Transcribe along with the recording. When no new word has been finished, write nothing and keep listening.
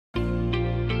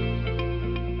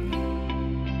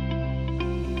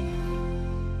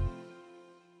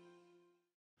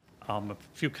A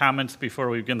few comments before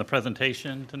we begin the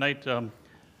presentation tonight.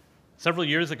 Several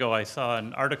years ago, I saw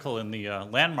an article in the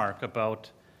Landmark about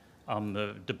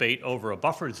the debate over a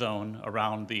buffer zone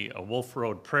around the Wolf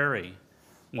Road Prairie,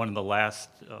 one of the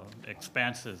last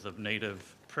expanses of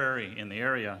native prairie in the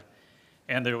area.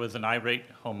 And there was an irate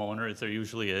homeowner, as there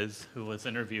usually is, who was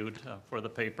interviewed for the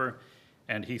paper,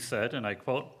 and he said, and I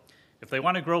quote, "If they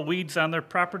want to grow weeds on their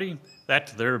property,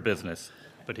 that's their business."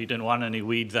 But he didn't want any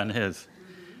weeds on his.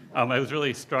 I was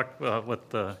really struck with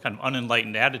the kind of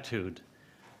unenlightened attitude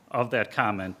of that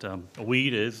comment. A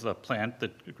weed is a plant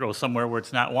that grows somewhere where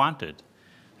it's not wanted.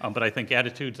 But I think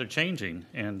attitudes are changing.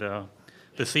 And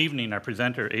this evening, our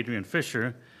presenter, Adrian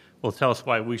Fisher, will tell us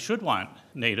why we should want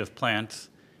native plants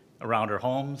around our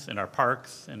homes, in our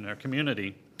parks, in our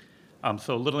community.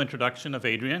 So a little introduction of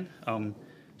Adrian.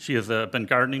 She has been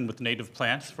gardening with native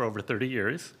plants for over 30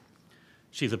 years.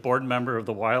 She's a board member of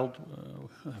the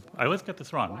I always get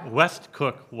this wrong, West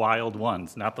Cook Wild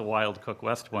Ones, not the Wild Cook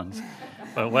West Ones,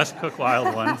 but West Cook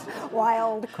Wild Ones.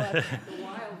 Wild Cook. The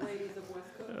wild ladies of West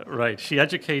Cook. Right, she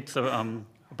educates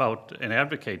about and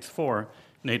advocates for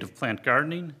native plant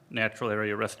gardening, natural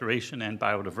area restoration, and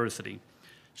biodiversity.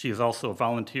 She is also a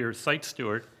volunteer site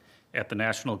steward at the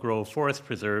National Grove Forest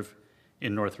Preserve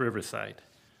in North Riverside.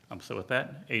 So with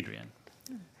that, Adrian.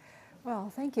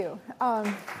 Well, thank you.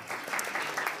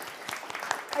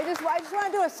 I just want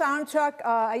to do a sound check.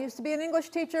 I used to be an English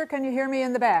teacher. Can you hear me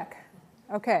in the back?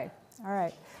 Okay, all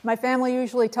right. My family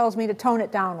usually tells me to tone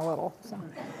it down a little.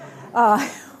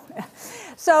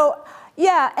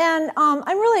 Yeah, and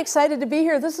I'm really excited to be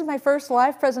here. This is my first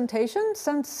live presentation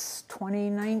since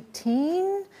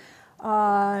 2019.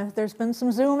 There's been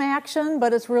some Zoom action,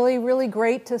 but it's really, really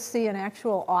great to see an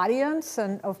actual audience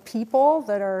and of people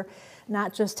that are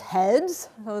not just heads.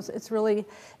 So it's really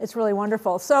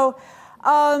wonderful. So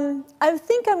I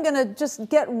think I'm going to just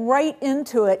get right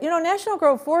into it. You know, National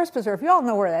Grove Forest Preserve, you all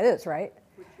know where that is, right?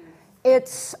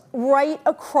 It's right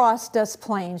across Des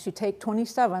Plaines. You take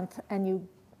 27th and you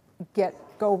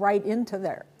go right into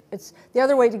there. It's the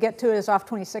other way to get to it is off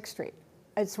 26th Street.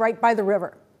 It's right by the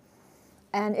river.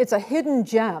 And it's a hidden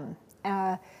gem,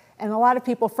 and a lot of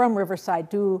people from Riverside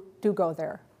do go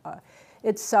there.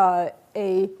 It's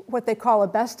what they call a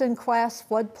best-in-class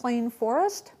floodplain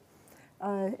forest.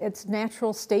 Its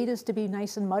natural state is to be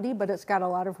nice and muddy, but it's got a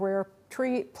lot of rare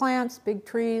plants, big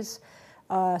trees,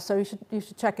 so you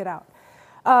should check it out.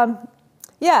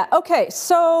 Yeah, okay,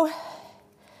 so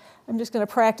I'm just going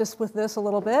to practice with this a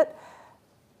little bit.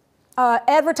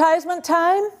 Advertisement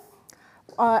time.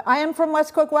 I am from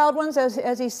West Cook Wild Ones,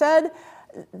 as he said.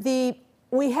 We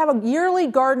have a yearly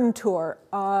garden tour,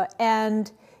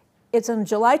 and it's on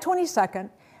July 22nd.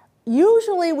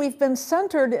 Usually we've been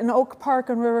centered in Oak Park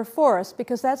and River Forest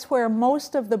because that's where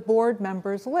most of the board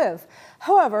members live.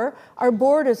 However, our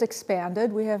board is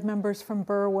expanded. We have members from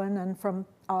Berwyn and from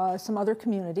some other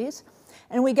communities.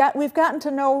 And we've gotten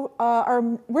to know our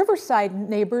Riverside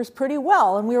neighbors pretty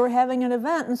well. And we were having an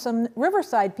event, and some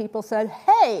Riverside people said,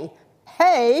 hey,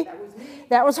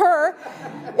 that was her.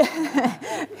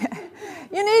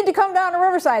 You need to come down to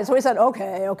Riverside. So we said,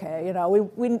 okay, you know,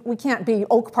 we can't be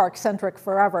Oak Park centric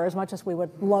forever, as much as we would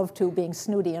love to, being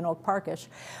snooty and Oak Parkish.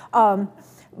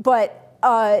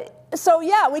 So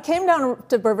yeah, we came down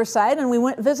to Riverside and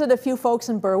we visited a few folks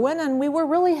in Berwyn, and we were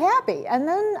really happy. And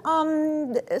then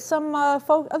some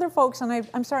other folks, and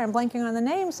I'm sorry, I'm blanking on the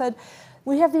name, said,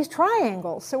 we have these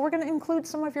triangles, so we're going to include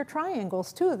some of your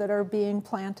triangles too that are being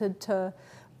planted to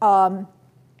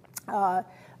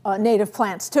native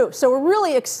plants too. So we're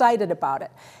really excited about it.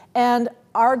 And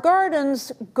our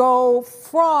gardens go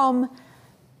from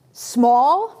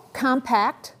small,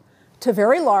 compact, to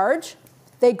very large.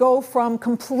 They go from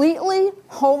completely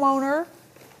homeowner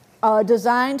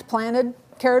designed, planted,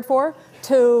 cared for,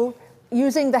 to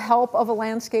using the help of a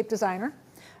landscape designer.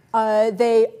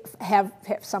 They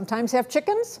sometimes have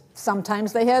chickens,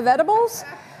 sometimes they have edibles.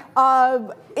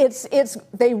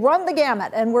 They run the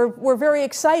gamut, and we're very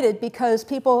excited because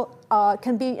people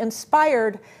can be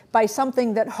inspired by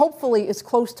something that hopefully is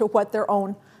close to what their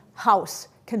own house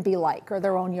can be like, or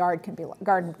their own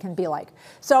garden can be like.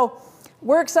 So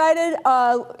we're excited,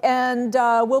 and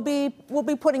we'll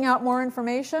be putting out more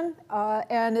information,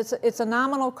 and it's a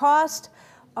nominal cost,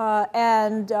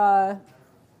 and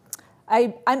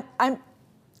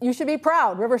you should be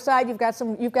proud. Riverside, you've got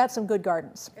some good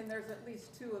gardens. And there's at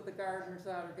least 2 of the gardeners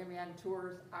that are going to be on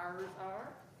tours. Ours are.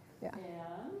 Yeah.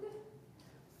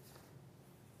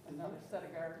 And another set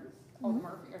of gardens. Oh,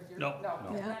 Murphy. No.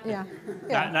 Yeah.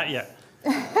 Not yet.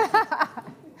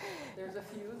 There's a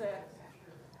few that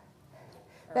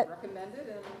are recommended,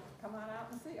 and come on out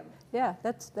and see them. Yeah,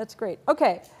 that's great.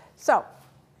 Okay, So,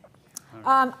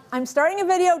 I'm starting a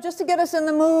video just to get us in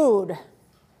the mood.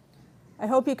 I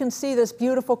hope you can see this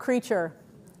beautiful creature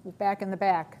back in the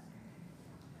back.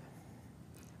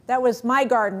 That was my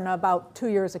garden about 2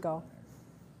 years ago.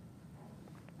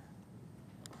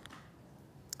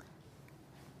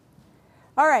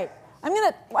 All right, I'm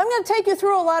gonna take you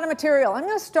through a lot of material. I'm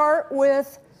gonna start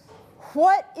with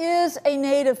what is a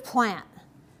native plant.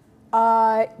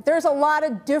 There's a lot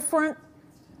of different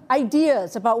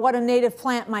ideas about what a native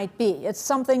plant might be. It's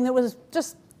something that was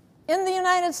just in the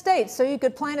United States, so you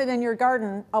could plant it in your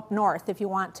garden up north if you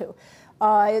want to.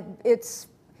 It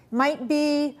might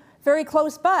be very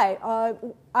close by.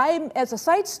 As a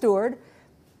site steward,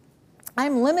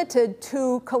 I'm limited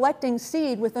to collecting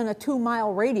seed within a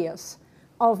 2-mile radius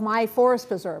of my forest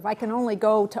preserve. I can only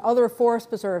go to other forest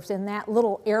preserves in that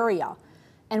little area,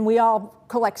 and we all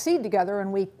collect seed together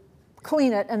and we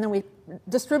clean it and then we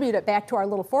distribute it back to our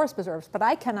little forest preserves. But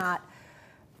I cannot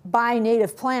buy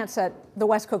native plants at the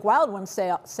West Cook Wildwood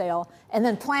sale and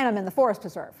then plant them in the forest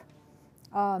preserve.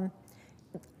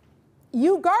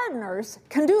 You gardeners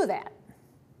can do that,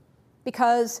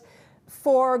 because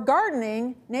for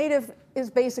gardening, native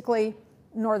is basically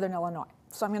northern Illinois.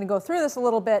 So I'm going to go through this a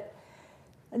little bit.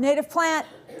 A native plant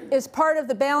is part of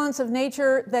the balance of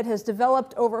nature that has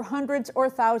developed over hundreds or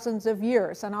thousands of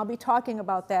years, and I'll be talking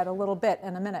about that a little bit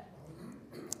in a minute,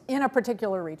 in a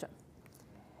particular region.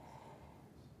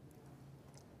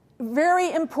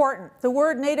 Very important, the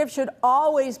word native should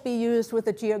always be used with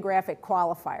a geographic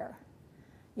qualifier.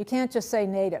 You can't just say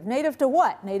native. Native to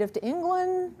what? Native to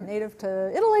England? Native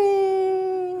to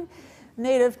Italy?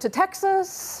 Native to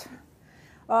Texas?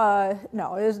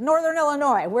 No, it is northern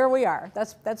Illinois, where we are.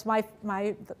 That's my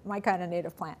kind of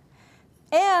native plant.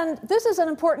 And this is an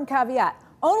important caveat.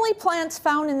 Only plants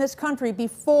found in this country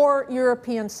before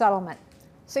European settlement,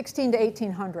 16 to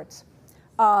 1800s,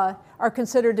 are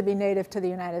considered to be native to the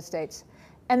United States.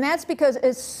 And that's because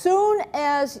as soon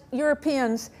as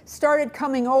Europeans started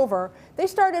coming over, they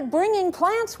started bringing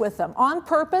plants with them on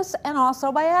purpose and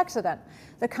also by accident.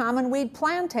 The common weed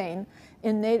plantain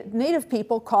in native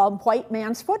people called white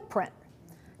man's footprint,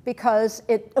 because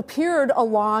it appeared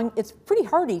along, it's pretty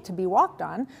hardy to be walked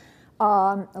on,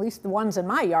 at least the ones in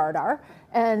my yard are,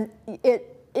 and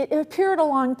it appeared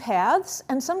along paths,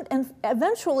 and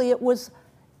eventually it was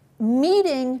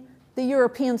meeting the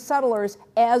European settlers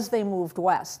as they moved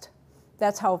west.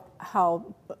 That's how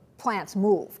plants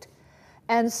moved.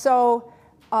 And so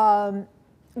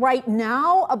right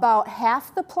now, about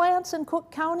half the plants in Cook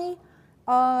County,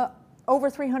 over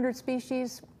 300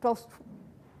 species, close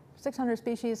 600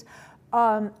 species,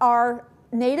 are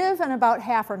native, and about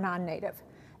half are non-native.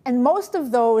 And most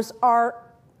of those are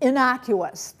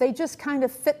innocuous. They just kind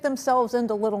of fit themselves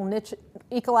into little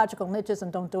ecological niches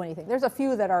and don't do anything. There's a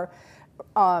few that are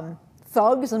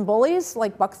thugs and bullies,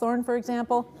 like buckthorn, for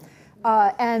example.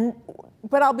 But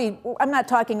I'm not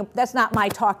talking, that's not my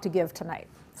talk to give tonight,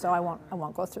 so I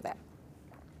won't go through that.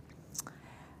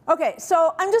 Okay,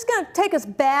 so I'm just going to take us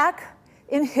back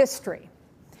in history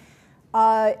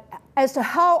as to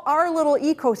how our little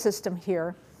ecosystem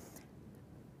here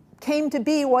came to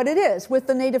be what it is with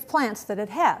the native plants that it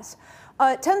has.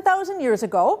 10,000 years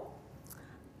ago,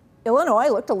 Illinois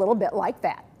looked a little bit like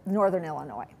that, northern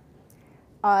Illinois.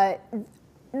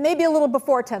 Maybe a little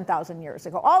before 10,000 years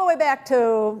ago, all the way back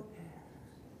to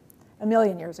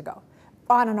 1,000,000 years ago,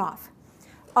 on and off.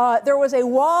 There was a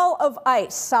wall of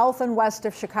ice south and west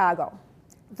of Chicago.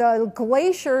 The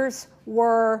glaciers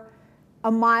were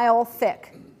a mile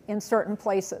thick in certain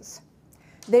places.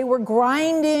 They were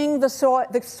grinding the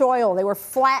soil. They were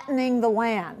flattening the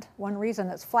land. One reason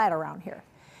it's flat around here.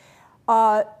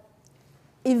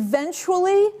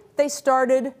 Eventually, they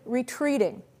started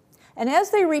retreating. And as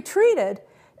they retreated,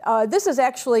 this is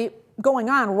actually going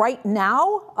on right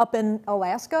now up in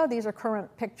Alaska. These are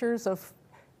current pictures of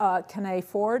Kenai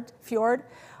Fjord.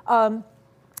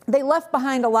 They left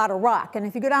behind a lot of rock, and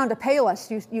if you go down to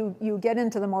Palos, you get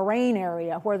into the moraine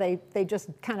area where they just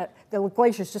kind of, the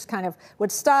glaciers just kind of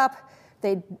would stop,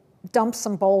 they'd dump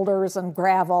some boulders and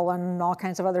gravel and all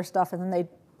kinds of other stuff, and then they'd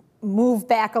move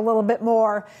back a little bit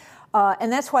more,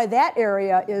 and that's why that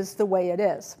area is the way it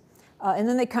is. And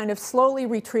then they kind of slowly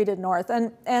retreated north,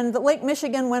 and the Lake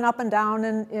Michigan went up and down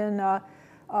in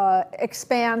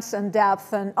expanse and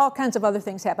depth, and all kinds of other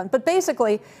things happened. But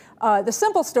basically, the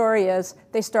simple story is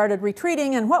they started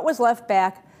retreating, and what was left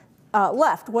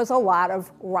was a lot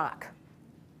of rock.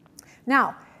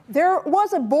 Now, there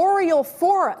was a boreal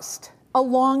forest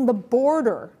along the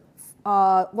border,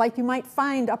 like you might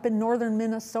find up in northern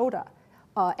Minnesota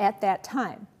at that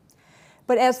time.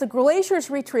 But as the glaciers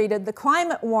retreated, the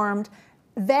climate warmed,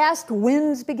 Vast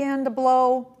winds began to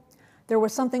blow. There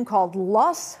was something called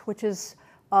loess, which is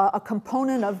a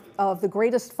component of the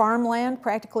greatest farmland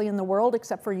practically in the world,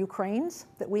 except for Ukraine's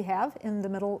that we have in the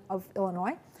middle of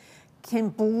Illinois, came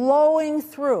blowing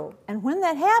through. And when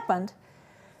that happened,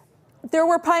 there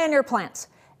were pioneer plants.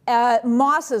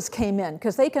 Mosses came in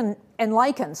because they can, and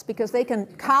lichens, because they can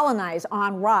colonize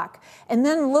on rock. And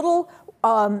then little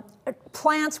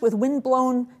plants with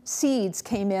windblown seeds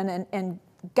came in and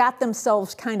got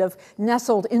themselves kind of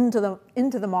nestled into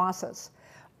the mosses.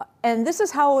 And this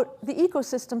is how the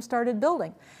ecosystem started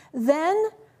building. Then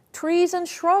trees and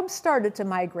shrubs started to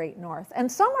migrate north,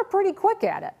 and some are pretty quick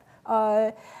at it.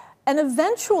 And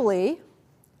eventually,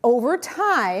 over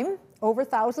time, over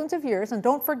thousands of years, and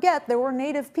don't forget there were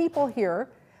native people here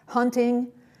hunting,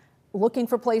 looking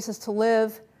for places to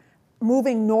live,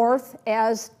 moving north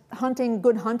as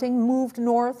good hunting moved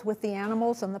north with the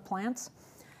animals and the plants.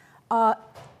 The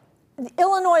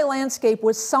Illinois landscape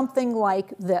was something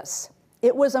like this.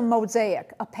 It was a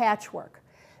mosaic, a patchwork.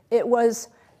 It was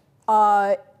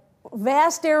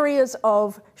vast areas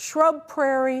of shrub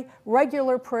prairie,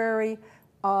 regular prairie,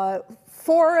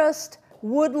 forest,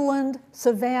 woodland,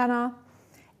 savanna,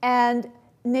 and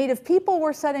native people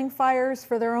were setting fires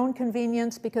for their own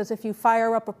convenience, because if you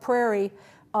fire up a prairie,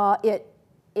 it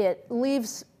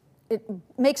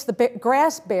makes the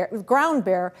ground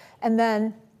bare, and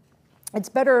then it's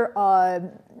better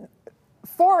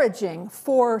foraging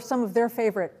for some of their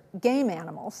favorite game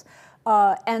animals.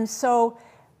 And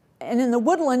in the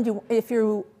woodland, if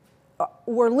you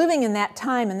were living in that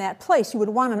time, in that place, you would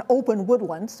want an open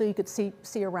woodland so you could see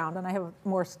around, and I have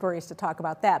more stories to talk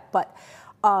about that. But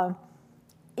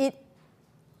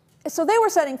so they were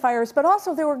setting fires, but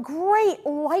also there were great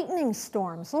lightning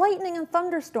storms, lightning and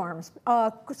thunderstorms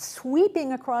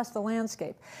sweeping across the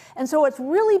landscape. And so it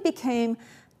really became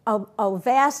a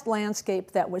vast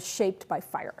landscape that was shaped by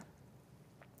fire.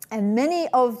 And many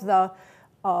of the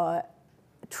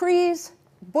trees,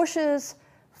 bushes,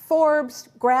 forbs,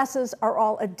 grasses are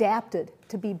all adapted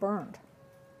to be burned.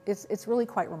 It's really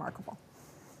quite remarkable.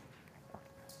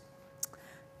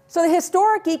 So the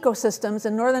historic ecosystems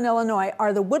in northern Illinois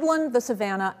are the woodland, the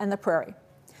savanna, and the prairie.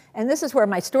 And this is where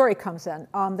my story comes in.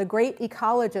 The great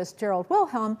ecologist Gerald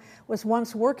Wilhelm was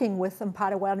once working with the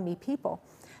Potawatomi people.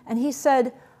 And he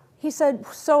said,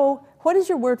 so what is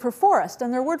your word for forest?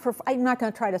 And their word for, I'm not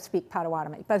going to try to speak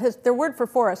Potawatomi, but their word for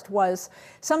forest was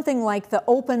something like the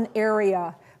open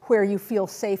area where you feel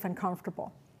safe and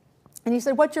comfortable. And he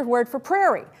said, what's your word for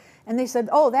prairie? And they said,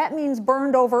 oh, that means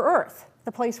burned over earth,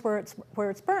 the place where it's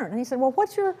burned. And he said, well,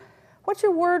 what's your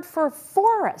word for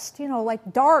forest? You know,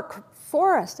 like dark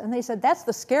forest. And they said, that's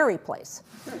the scary place.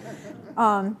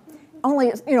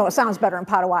 Only, you know, it sounds better in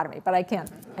Potawatomi, but I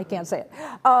can't say it.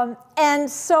 And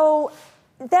so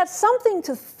that's something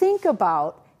to think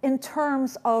about in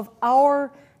terms of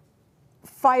our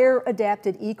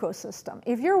fire-adapted ecosystem.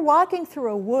 If you're walking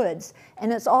through a woods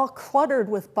and it's all cluttered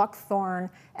with buckthorn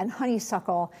and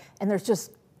honeysuckle, and there's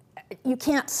just, you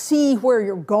can't see where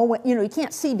you're going, you know, you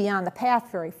can't see beyond the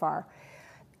path very far.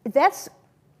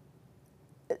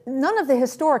 None of the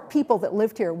historic people that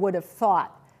lived here would have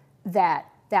thought that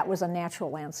that was a natural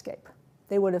landscape.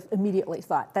 They would have immediately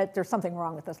thought that there's something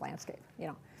wrong with this landscape, you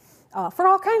know, for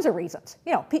all kinds of reasons.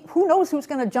 You know, who knows who's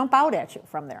going to jump out at you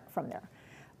from there.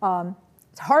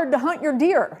 It's hard to hunt your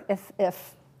deer if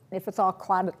it's all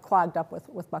clogged up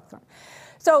with buckthorn.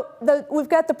 So we've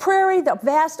got the prairie, the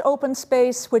vast open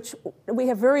space, which we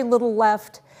have very little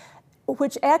left,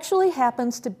 which actually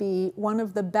happens to be one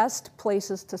of the best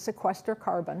places to sequester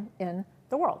carbon in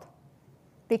the world,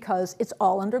 because it's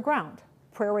all underground.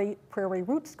 Prairie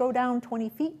roots go down 20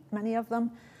 feet, many of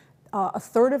them. A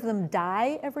third of them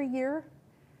die every year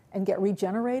and get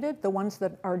regenerated. The ones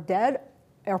that are dead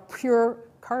are pure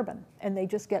carbon, and they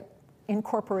just get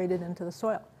incorporated into the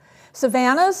soil.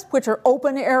 Savannas, which are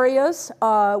open areas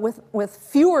with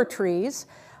fewer trees,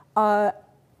 are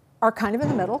kind of in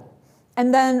the middle.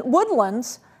 And then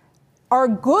woodlands are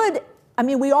good. I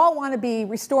mean, we all want to be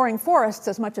restoring forests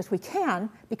as much as we can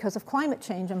because of climate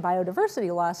change and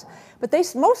biodiversity loss, but they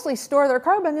mostly store their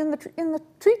carbon in the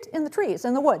trees,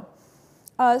 in the wood.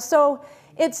 So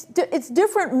it's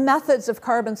different methods of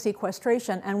carbon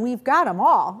sequestration, and we've got them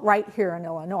all right here in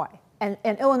Illinois. And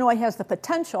Illinois has the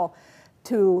potential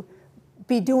to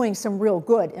be doing some real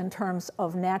good in terms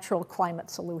of natural climate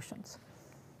solutions.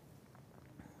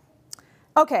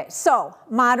 Okay, so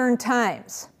modern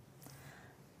times.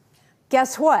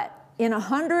 Guess what?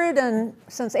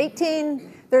 Since the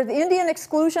Indian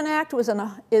Exclusion Act was in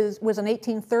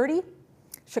 1830.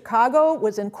 Chicago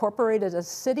was incorporated as a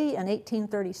city in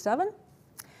 1837.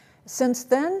 Since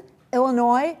then,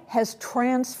 Illinois has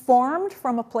transformed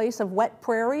from a place of wet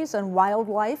prairies and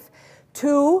wildlife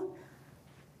to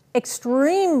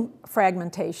extreme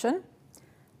fragmentation.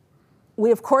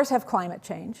 We, of course, have climate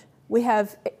change. We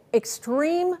have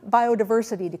extreme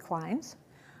biodiversity declines,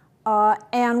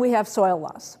 and we have soil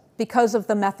loss because of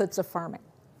the methods of farming.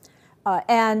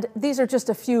 And these are just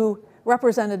a few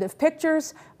representative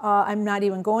pictures. I'm not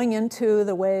even going into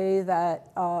the way that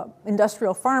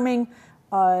industrial farming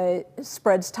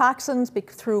spreads toxins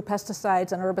through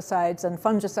pesticides and herbicides and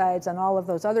fungicides and all of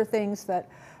those other things that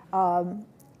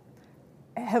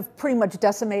have pretty much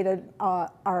decimated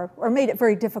or made it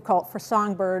very difficult for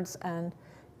songbirds and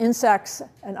insects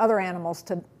and other animals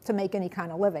to make any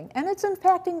kind of living. And it's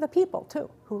impacting the people,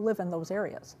 too, who live in those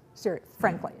areas,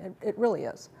 frankly. It really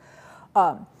is.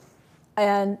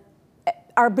 And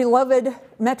our beloved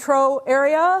metro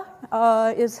area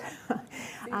is,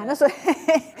 honestly,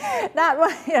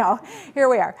 not, here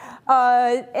we are.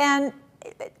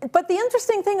 But the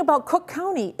interesting thing about Cook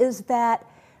County is that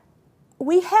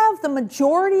we have the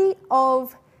majority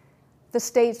of the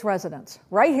state's residents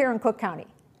right here in Cook County,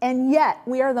 and yet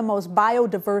we are the most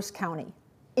biodiverse county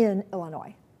in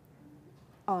Illinois.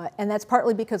 And that's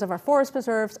partly because of our forest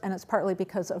preserves, and it's partly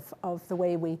because of the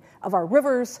way of our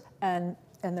rivers, and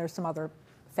there's some other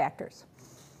factors.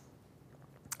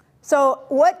 So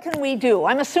what can we do?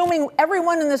 I'm assuming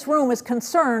everyone in this room is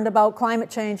concerned about climate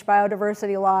change,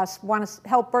 biodiversity loss, want to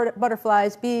help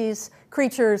butterflies, bees,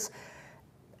 creatures,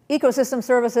 ecosystem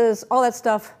services, all that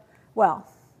stuff. Well,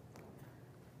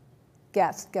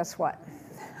 guess what?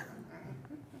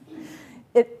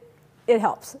 It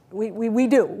helps. We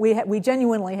do. We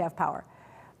genuinely have power.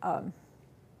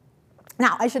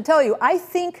 Now, I should tell you, I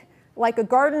think like a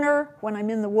gardener when I'm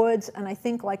in the woods, and I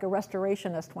think like a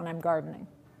restorationist when I'm gardening,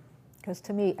 because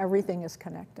to me, everything is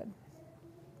connected.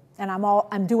 And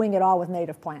I'm doing it all with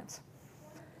native plants.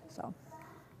 So,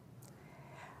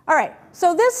 all right.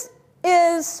 So this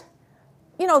is,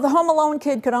 the Home Alone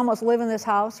kid could almost live in this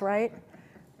house, right?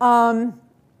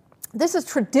 This is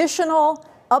traditional,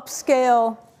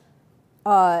 upscale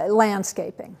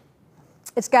landscaping.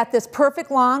 It's got this perfect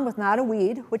lawn with not a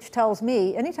weed, which tells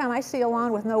me anytime I see a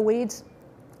lawn with no weeds,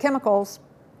 chemicals,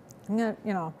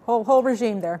 whole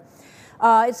regime there.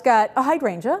 It's got a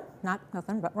hydrangea,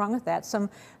 nothing but wrong with that. Some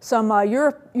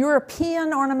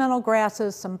European ornamental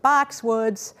grasses, some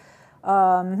boxwoods.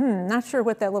 Not sure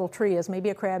what that little tree is.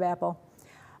 Maybe a crabapple.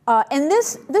 And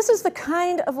this is the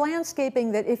kind of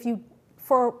landscaping that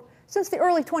since the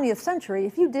early 20th century,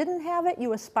 if you didn't have it,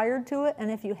 you aspired to it,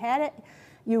 and if you had it,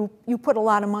 you put a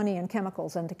lot of money and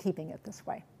chemicals into keeping it this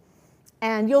way.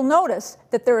 And you'll notice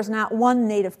that there is not one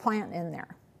native plant in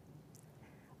there.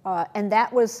 And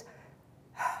that was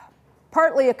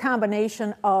partly a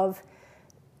combination of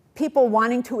people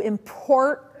wanting to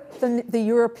import the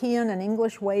European and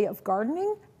English way of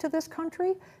gardening to this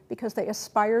country because they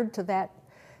aspired to that.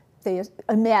 They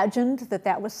imagined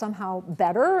that was somehow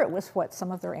better. It was what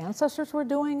some of their ancestors were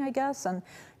doing, I guess. And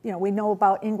we know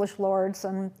about English lords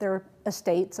and their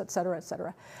estates, et cetera, et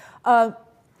cetera.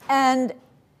 And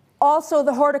also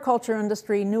the horticulture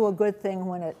industry knew a good thing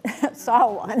when it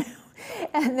saw one.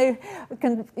 And they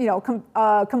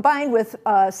combined with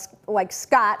like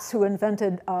Scots, who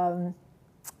invented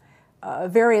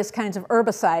various kinds of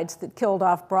herbicides that killed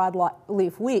off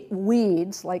broadleaf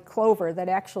weeds like clover that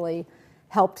actually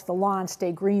helped the lawn stay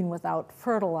green without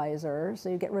fertilizer. So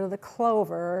you get rid of the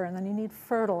clover, and then you need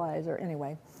fertilizer.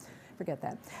 Anyway, forget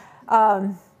that.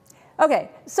 Okay,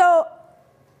 so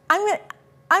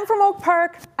I'm from Oak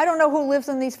Park. I don't know who lives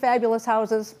in these fabulous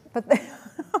houses, but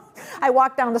I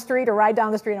walk down the street or ride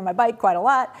down the street on my bike quite a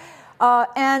lot.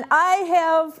 And I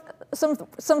have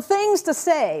some things to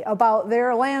say about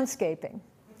their landscaping.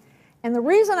 And the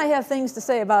reason I have things to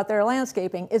say about their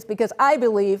landscaping is because I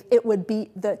believe it would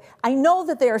be I know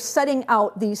that they are setting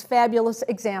out these fabulous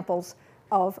examples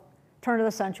of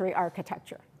turn-of-the-century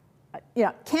architecture.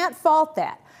 Can't fault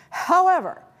that.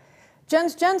 However,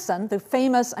 Jens Jensen, the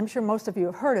famous, I'm sure most of you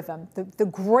have heard of him, the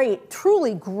great,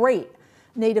 truly great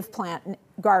native plant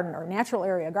gardener, natural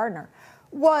area gardener,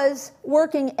 was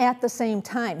working at the same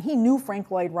time. He knew Frank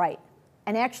Lloyd Wright.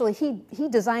 And actually, he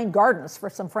designed gardens for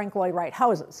some Frank Lloyd Wright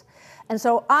houses. And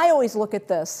so I always look at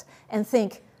this and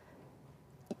think,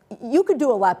 you could do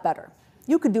a lot better.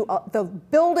 You could do, the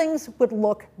buildings would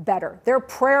look better. They're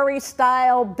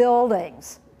prairie-style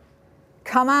buildings.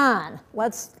 Come on,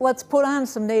 let's put on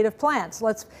some native plants.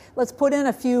 Let's put in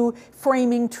a few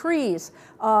framing trees.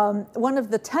 One of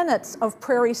the tenets of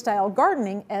prairie-style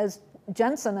gardening, as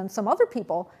Jensen and some other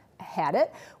people had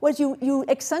it was you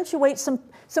accentuate some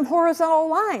horizontal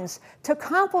lines to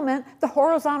complement the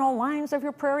horizontal lines of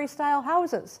your prairie-style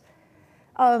houses.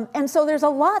 And so there's a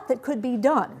lot that could be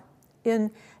done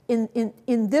in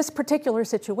this particular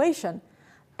situation,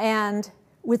 and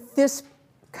with this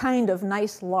kind of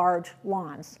nice large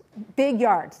lawns, big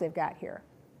yards they've got here.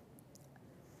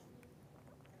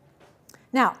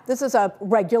 Now, this is a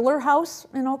regular house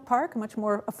in Oak Park, much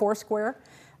more a 4-square,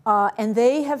 and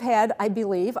they have had, I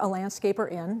believe, a landscaper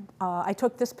in. I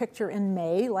took this picture in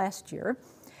May last year,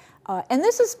 and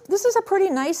this is a pretty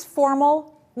nice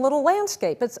formal little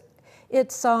landscape.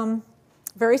 It's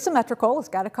very symmetrical. It's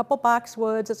got a couple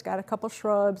boxwoods, it's got a couple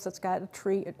shrubs, it's got a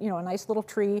tree, a nice little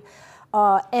tree,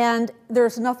 and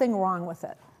there's nothing wrong with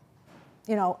it.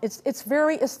 It's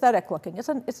very aesthetic looking.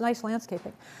 It's nice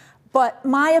landscaping. But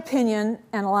my opinion,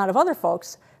 and a lot of other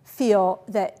folks, feel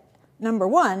that, number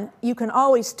one, you can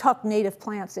always tuck native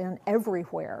plants in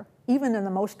everywhere, even in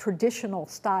the most traditional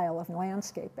style of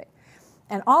landscaping.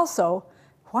 And also,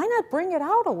 why not bring it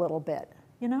out a little bit,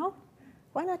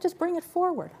 Why not just bring it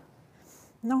forward?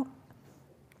 No.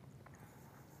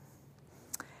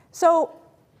 So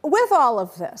with all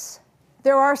of this,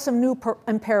 there are some new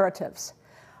imperatives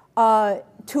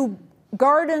to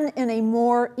garden in a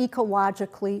more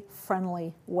ecologically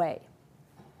friendly way.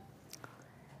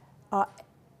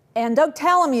 And Doug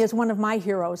Tallamy is one of my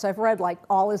heroes. I've read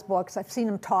all his books. I've seen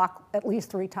him talk at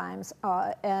least 3 times.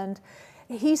 And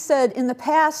he said, in the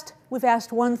past, we've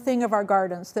asked one thing of our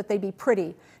gardens, that they be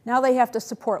pretty. Now they have to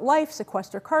support life,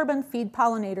 sequester carbon, feed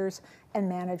pollinators, and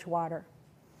manage water.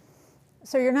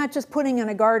 So you're not just putting in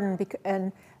a garden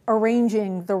and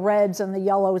arranging the reds and the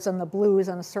yellows and the blues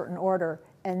in a certain order,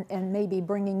 and maybe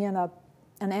bringing in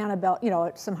an Annabelle,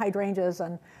 some hydrangeas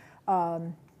and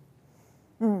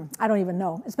I don't even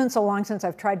know. It's been so long since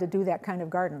I've tried to do that kind of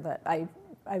garden that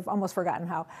I've almost forgotten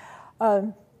how.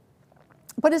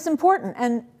 But it's important,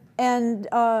 and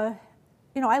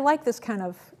I like this kind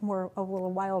of a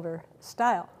little wilder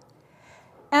style.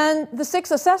 And the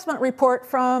 6th assessment report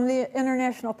from the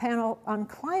International Panel on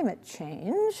Climate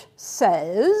Change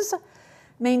says,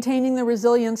 maintaining the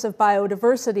resilience of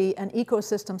biodiversity and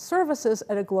ecosystem services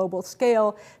at a global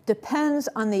scale depends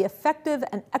on the effective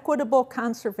and equitable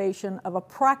conservation of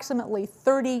approximately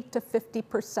 30 to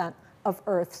 50% of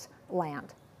Earth's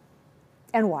land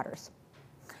and waters.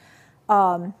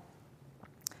 And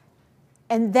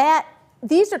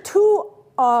these are 2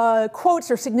 quotes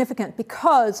are significant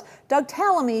because Doug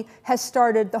Tallamy has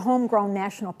started the Homegrown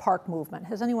National Park movement.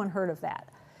 Has anyone heard of that?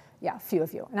 Yeah, a few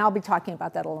of you, and I'll be talking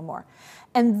about that a little more.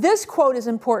 And this quote is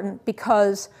important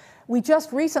because we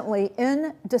just recently,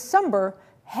 in December,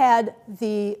 had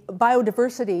the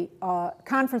Biodiversity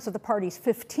Conference of the Parties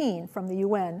 15 from the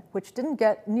UN, which didn't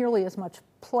get nearly as much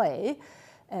play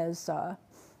as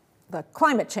the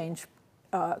climate change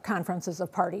conferences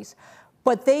of parties.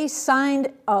 But they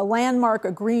signed a landmark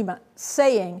agreement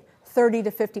saying 30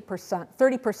 to 50%,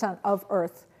 30% of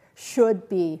Earth should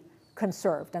be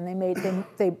conserved. And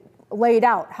they laid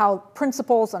out how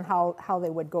principles and how they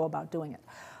would go about doing it.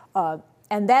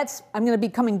 And I'm going to be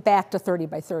coming back to 30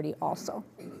 by 30 also.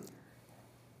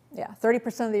 Yeah,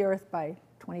 30% of the Earth by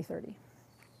 2030.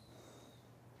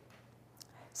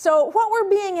 So what we're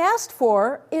being asked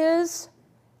for is,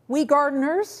 we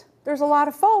gardeners, there's a lot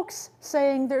of folks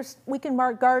saying we can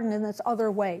garden in this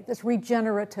other way, this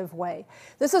regenerative way.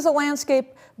 This is a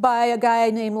landscape by a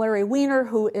guy named Larry Weiner,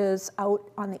 who is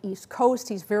out on the East Coast.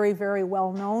 He's very, very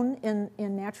well known in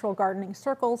natural gardening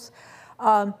circles.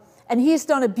 And he's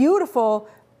done a beautiful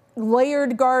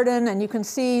layered garden, and you can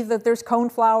see that there's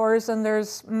coneflowers, and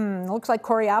there's, it looks like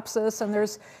coreopsis, and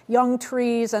there's young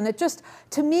trees, and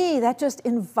to me, that just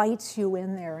invites you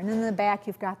in there. And in the back,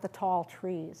 you've got the tall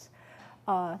trees.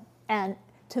 And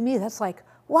to me, that's like,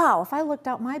 wow, if I looked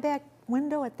out my back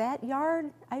window at that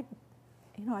yard, I'd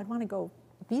want to go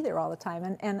be there all the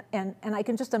time. And I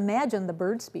can just imagine the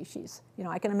bird species.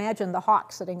 I can imagine the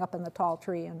hawk sitting up in the tall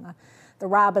tree, and the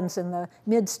robins in the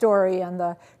mid-story, and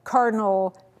the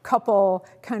cardinal couple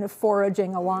kind of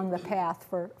foraging along the path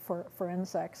for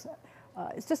insects.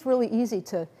 It's just really easy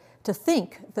to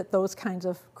think that those kinds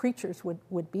of creatures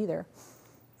would be there.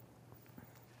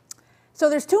 So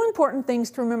there's 2 important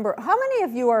things to remember. How many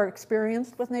of you are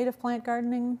experienced with native plant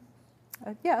gardening?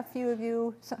 Yeah, a few of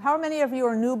you. So how many of you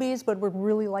are newbies but would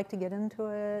really like to get into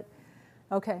it?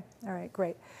 Okay, all right,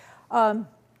 great.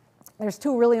 There's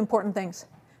 2 really important things.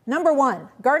 Number 1,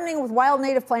 gardening with wild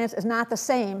native plants is not the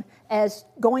same as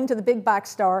going to the big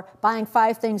box store, buying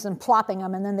 5 things and plopping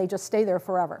them, and then they just stay there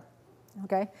forever.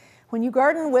 Okay? When you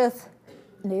garden with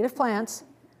native plants,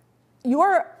 you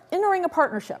are entering a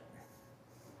partnership.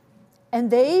 and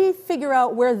they figure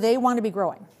out where they want to be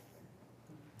growing.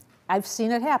 I've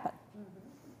seen it happen.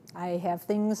 I have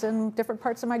things in different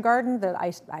parts of my garden that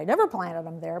I never planted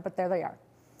them there, but there they are.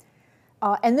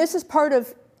 And this is part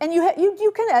of, and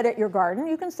you can edit your garden.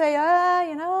 You can say,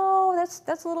 you know,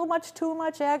 that's a little too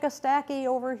much agastache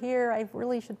over here. I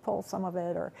really should pull some of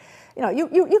it, or, you know,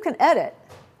 you can edit.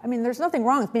 I mean, there's nothing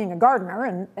wrong with being a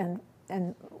gardener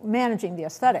and managing the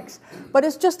aesthetics, but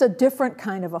it's just a different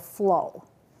kind of a flow,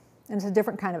 and it's a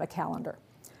different kind of a calendar.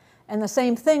 And the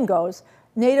same thing goes,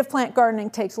 native plant gardening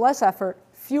takes less effort,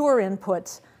 fewer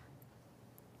inputs,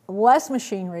 less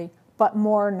machinery, but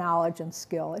more knowledge and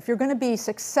skill. If you're going to be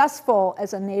successful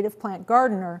as a native plant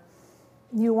gardener,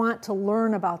 you want to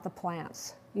learn about the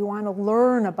plants. You want to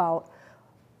learn about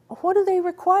what do they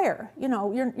require. You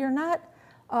know, you're not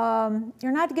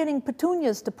getting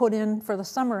petunias to put in for the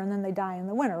summer and then they die in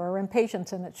the winter, or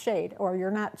impatiens in its shade, or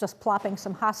you're not just plopping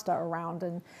some hosta around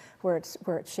and where it's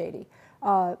shady.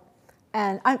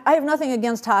 And I have nothing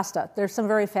against hosta. There's some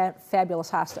very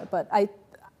fabulous hosta, but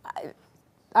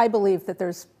I believe that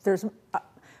there's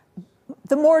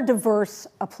the more diverse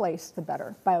a place, the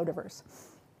better, biodiverse.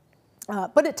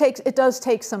 But it does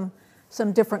take some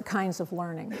different kinds of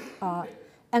learning,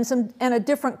 and a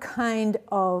different kind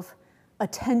of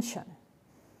attention.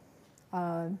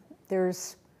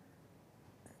 There's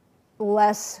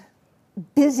less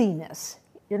busyness.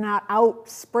 You're not out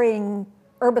spraying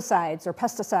herbicides or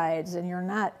pesticides, and you're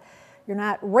not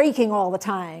raking all the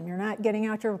time. You're not getting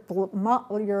out your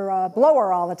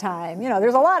blower all the time. You know,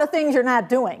 there's a lot of things you're not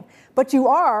doing, but you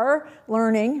are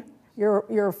learning.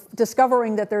 You're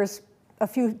discovering that there's a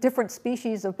few different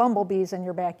species of bumblebees in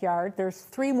your backyard. There's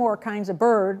 3 more kinds of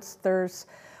birds. There's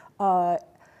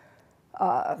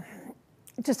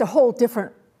just a whole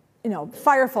different, you know,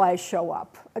 fireflies show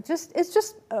up. It's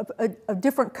just a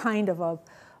different kind of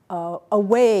a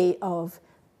way of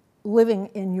living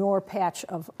in your patch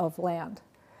of land.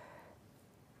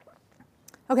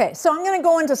 Okay, so I'm going to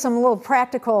go into some little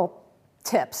practical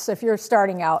tips if you're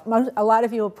starting out. A lot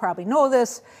of you will probably know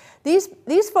this.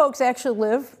 These folks actually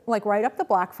live like right up the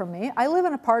block from me. I live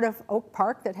in a part of Oak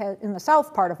Park in the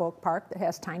south part of Oak Park that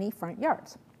has tiny front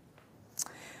yards.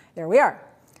 There we are.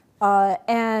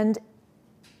 And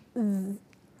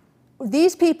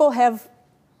these people have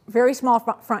very small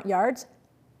front yards.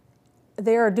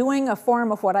 They are doing a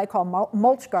form of what I call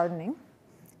mulch gardening,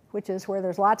 which is where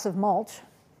there's lots of mulch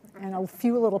and a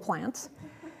few little plants.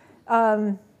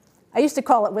 I used to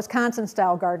call it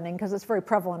Wisconsin-style gardening because it's very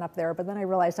prevalent up there, but then I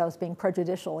realized I was being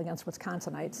prejudicial against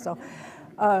Wisconsinites, so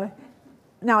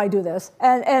now I do this.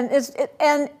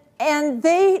 And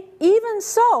they, even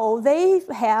so,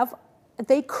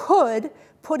 they could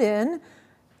put in,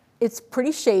 it's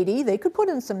pretty shady, they could put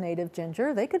in some native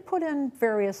ginger, they could put in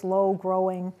various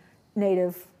low-growing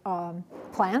native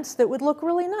plants that would look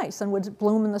really nice and would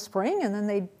bloom in the spring, and then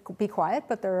they'd be quiet,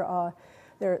 but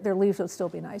their leaves would still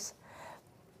be nice.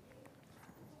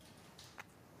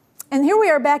 And here we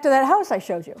are back to that house I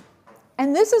showed you.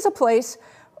 And this is a place,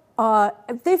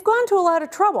 they've gone to a lot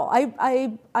of trouble.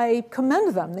 I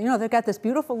commend them. You know, they've got this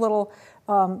beautiful little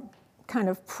kind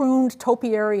of pruned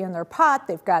topiary in their pot.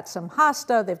 They've got some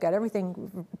hosta. They've got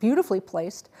everything beautifully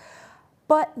placed.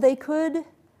 But they could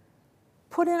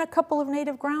put in a couple of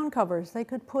native ground covers. They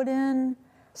could put in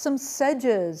some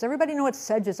sedges. Everybody know what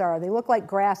sedges are. They look like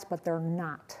grass, but they're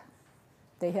not.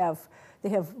 They have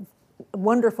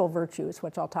wonderful virtues,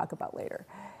 which I'll talk about later.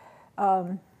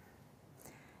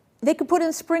 They could put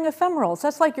in spring ephemerals.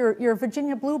 That's like your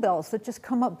Virginia bluebells that just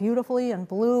come up beautifully and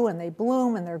blue, and they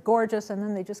bloom, and they're gorgeous, and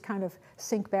then they just kind of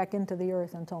sink back into the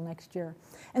earth until next year.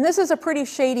 And this is a pretty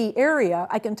shady area.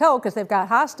 I can tell because they've got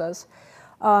hostas,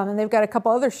 and they've got a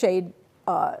couple other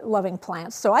shade-loving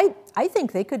plants. So I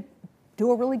think they could do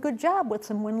a really good job with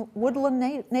some woodland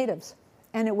natives,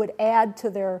 and it would add to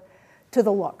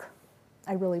the look.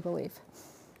 I really believe.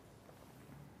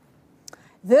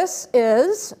 This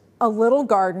is a little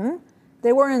garden.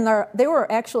 They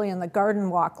were actually in the garden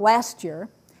walk last year,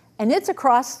 and it's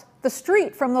across the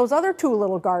street from those other 2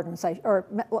 little gardens, or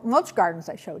mulch gardens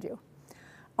I showed you.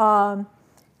 And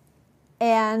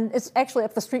it's actually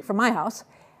up the street from my house.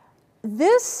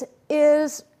 This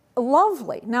is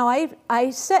lovely. Now, I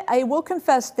will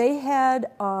confess they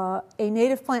had a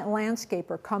native plant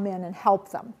landscaper come in and help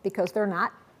them because they're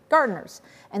not gardeners,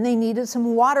 and they needed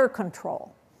some water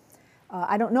control.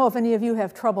 I don't know if any of you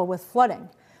have trouble with flooding,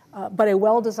 but a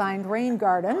well-designed rain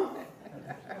garden.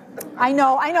 I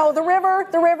know, the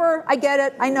river, I get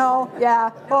it, I know,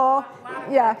 yeah. Oh,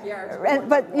 yeah.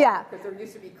 But yeah. Because there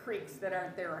used to be creeks that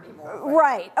aren't there anymore.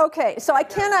 Right, okay. So I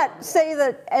cannot say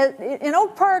that in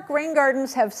Oak Park, rain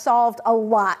gardens have solved a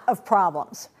lot of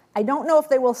problems. I don't know if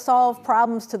they will solve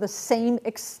problems to the same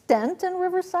extent in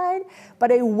Riverside, but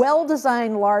a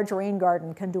well-designed large rain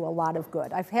garden can do a lot of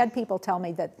good. I've had people tell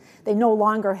me that they no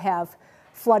longer have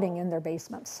flooding in their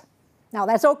basements. Now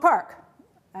that's Oak Park.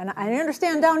 And I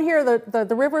understand down here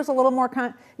the river's a little more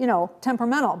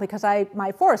temperamental because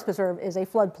my forest preserve is a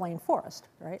floodplain forest,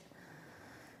 right?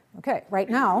 Okay, right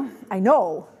now, I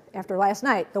know after last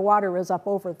night, the water is up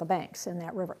over the banks in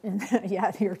that river.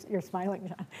 Yeah, you're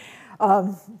smiling,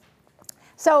 John.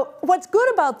 So what's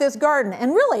good about this garden,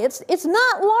 and really it's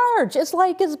not large, it's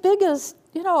like as big as,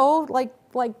 like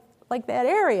that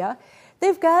area.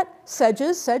 They've got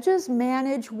sedges. Sedges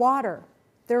manage water.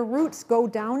 Their roots go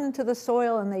down into the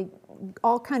soil and they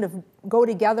all kind of go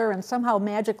together, and somehow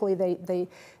magically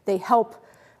they help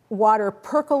water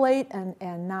percolate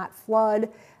and not flood.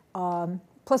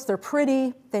 Plus they're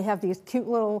pretty. They have these cute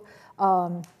little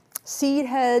seed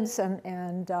heads,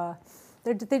 and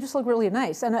they just look really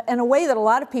nice. And a way that a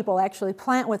lot of people actually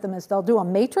plant with them is they'll do a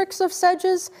matrix of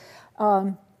sedges.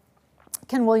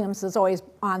 Ken Williams is always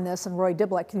on this, and Roy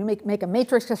Dibblick. You make a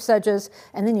matrix of sedges,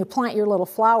 and then you plant your little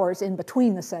flowers in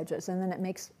between the sedges, and then it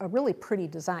makes a really pretty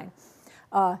design.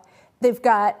 They've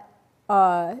got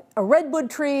a redwood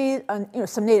tree,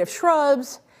 some native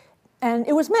shrubs, and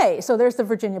it was May, so there's the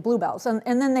Virginia bluebells. And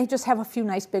then they just have a few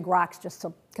nice big rocks just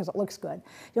because it looks good.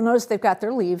 You'll notice they've got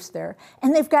their leaves there.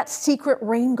 And they've got secret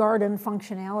rain garden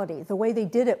functionality. The way they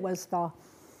did it was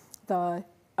the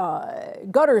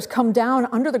gutters come down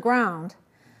under the ground,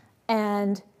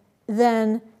 and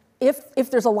then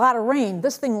if there's a lot of rain,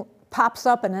 this thing pops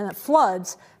up and then it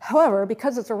floods. However,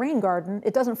 because it's a rain garden,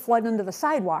 it doesn't flood into the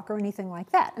sidewalk or anything like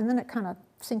that, and then it kind of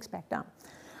sinks back down.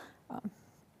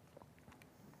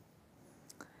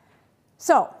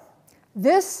 So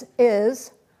this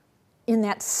is in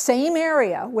that same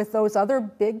area with those other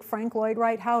big Frank Lloyd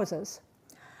Wright houses.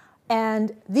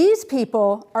 And these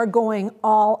people are going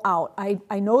all out.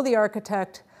 I know the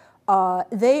architect.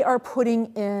 They are putting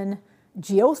in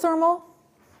geothermal.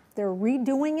 They're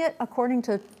redoing it according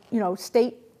to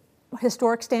state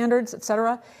historic standards, et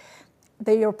cetera.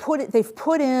 They've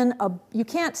put in you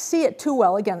can't see it too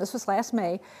well. Again, this was last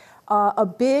May. A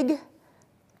big,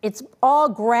 it's all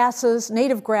grasses,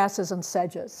 native grasses and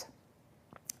sedges.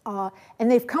 And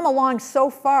they've come along so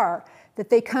far that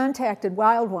they contacted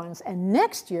Wild Ones, and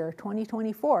next year,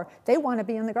 2024, they want to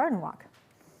be in the garden walk.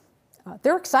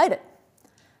 They're excited.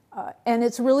 And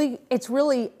it's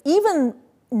really, even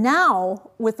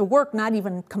now with the work not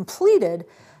even completed,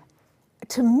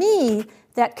 to me,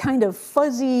 that kind of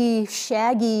fuzzy,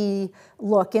 shaggy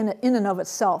look in and of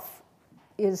itself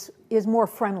is more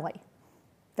friendly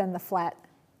than the flat,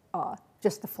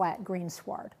 just the flat green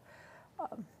sward.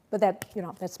 But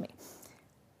that's me.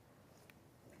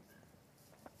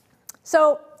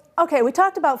 So, okay, we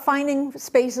talked about finding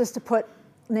spaces to put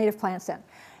native plants in.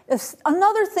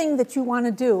 Another thing that you want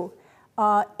to do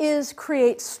is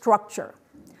create structure.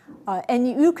 And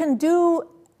you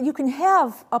can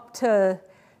have up to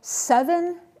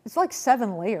 7, it's like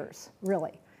 7 layers,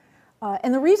 really.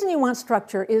 And the reason you want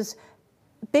structure is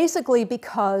basically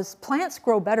because plants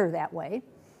grow better that way.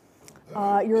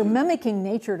 You're mimicking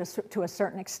nature to a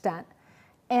certain extent.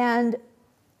 And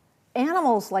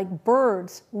animals like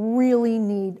birds really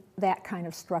need that kind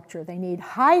of structure. They need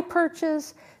high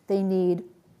perches, they need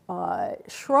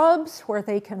shrubs where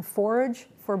they can forage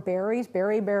for berries.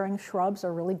 Berry-bearing shrubs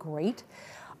are really great.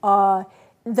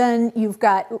 Then you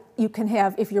can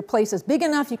have, if your place is big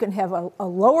enough, you can have a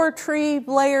lower tree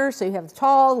layer, so you have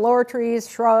tall, lower trees,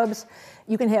 shrubs.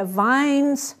 You can have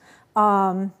vines.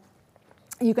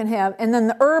 You can have, and then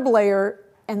the herb layer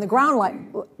and the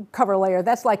ground cover layer,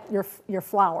 that's like your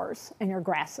flowers and your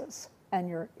grasses and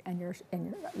your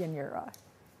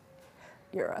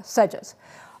sedges.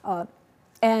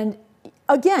 And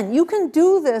again, you can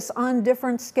do this on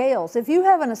different scales. If you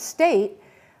have an estate,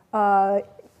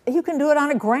 you can do it on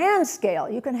a grand scale.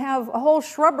 You can have a whole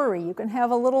shrubbery. You can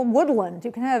have a little woodland.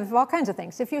 You can have all kinds of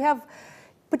things.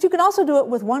 But you can also do it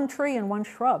with one tree and one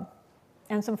shrub,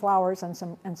 and some flowers and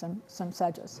some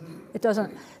sedges.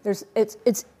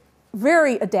 It's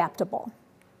very adaptable.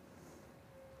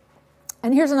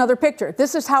 And here's another picture.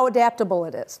 This is how adaptable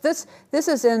it is. This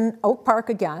is in Oak Park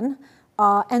again,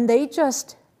 and they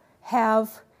just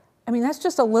have, that's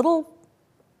just a little,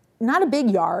 not a big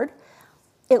yard.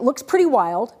 It looks pretty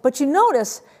wild, but you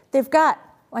notice they've got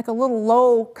like a little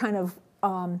low kind of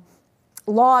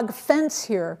log fence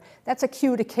here. That's a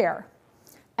cue to care.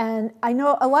 And I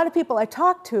know a lot of people I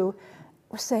talk to,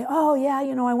 say, oh yeah,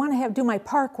 you know, I want to do my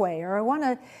parkway, or I want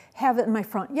to have it in my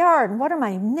front yard, and what are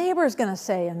my neighbors going to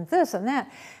say, and this and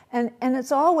that. And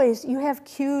it's always, you have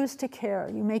cues to care.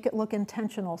 You make it look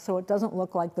intentional so it doesn't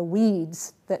look like the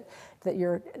weeds that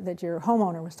your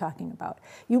homeowner was talking about.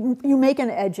 You make an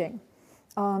edging.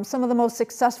 Some of the most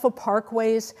successful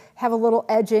parkways have a little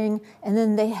edging, and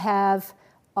then they have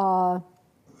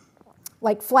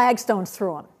like flagstones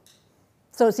through them.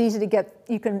 So it's easy to get,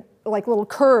 you can, like little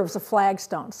curves of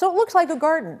flagstones. So it looks like a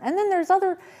garden. And then there's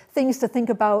other things to think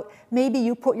about. Maybe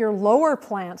you put your lower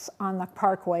plants on the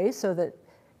parkway so that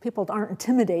people aren't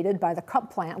intimidated by the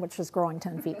cup plant, which is growing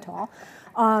 10 feet tall.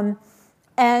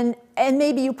 And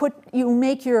maybe you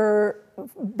make your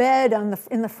bed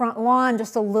in the front lawn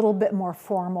just a little bit more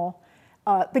formal,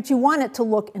 but you want it to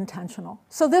look intentional.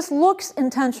 So this looks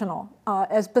intentional,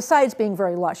 as besides being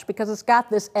very lush, because it's got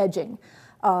this edging,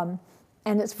 and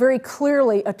it's very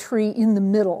clearly a tree in the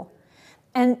middle.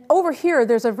 And over here,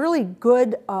 there's a really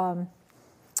good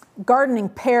gardening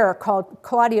pair called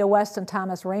Claudia West and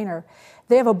Thomas Rayner.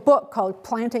 They have a book called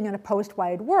Planting in a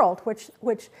Post-Wide World,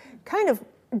 which kind of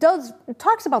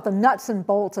talks about the nuts and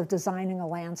bolts of designing a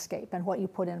landscape and what you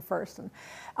put in first.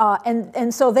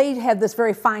 And so they had this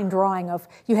very fine drawing of,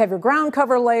 you have your ground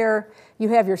cover layer, you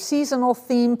have your seasonal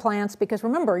theme plants, because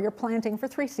remember, you're planting for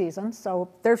 3 seasons, so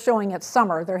they're showing it's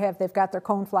summer. They've got their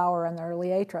coneflower and their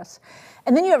liatris.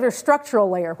 And then you have your structural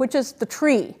layer, which is the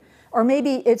tree, or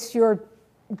maybe it's your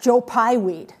Joe Pye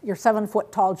weed, your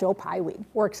 7-foot-tall Joe Pye weed,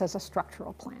 works as a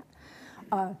structural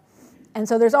plant. And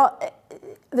so there's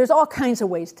all kinds of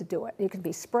ways to do it. It can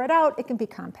be spread out, it can be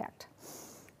compact.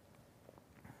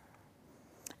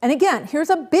 And again, here's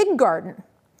a big garden.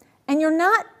 And you're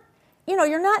not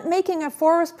making a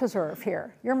forest preserve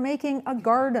here. You're making a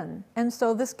garden. And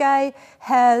so this guy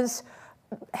has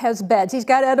beds. He's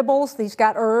got edibles, he's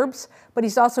got herbs, but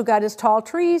he's also got his tall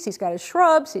trees, he's got his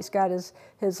shrubs, he's got his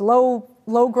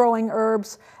low-growing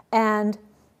herbs, and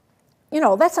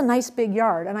that's a nice big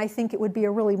yard, and I think it would be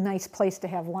a really nice place to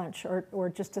have lunch or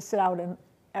just to sit out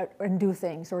and do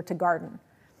things, or to garden.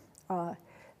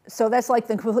 So that's like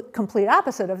the complete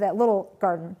opposite of that little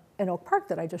garden in Oak Park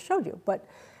that I just showed you, but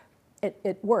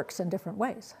it works in different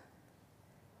ways.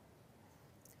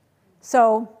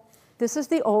 So this is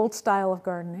the old style of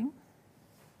gardening.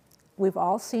 We've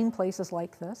all seen places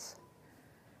like this.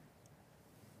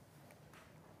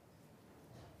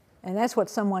 And that's what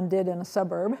someone did in a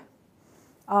suburb.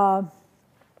 Now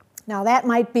that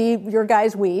might be your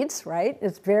guy's weeds, right?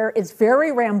 It's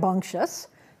very rambunctious.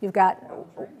 You've got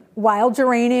wild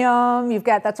geranium,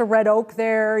 that's a red oak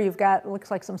there, you've got,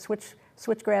 looks like some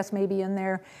switchgrass maybe in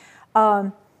there.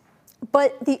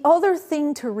 But the other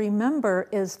thing to remember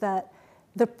is that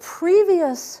the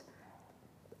previous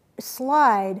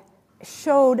slide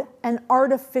showed an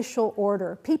artificial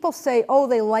order. People say, oh,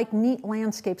 they like neat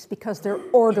landscapes because they're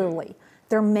orderly,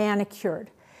 they're manicured.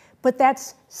 But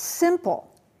that's simple.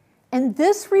 And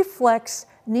this reflects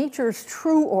nature's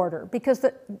true order, because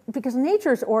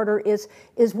nature's order is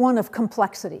one of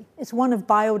complexity, it's one of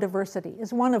biodiversity,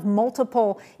 it's one of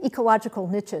multiple ecological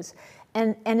niches,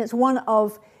 and it's one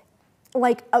of,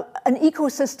 like, an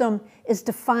ecosystem is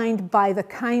defined by the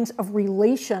kinds of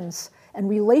relations and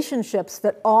relationships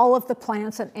that all of the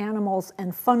plants and animals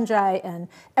and fungi and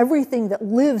everything that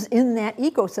lives in that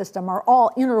ecosystem are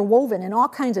all interwoven in all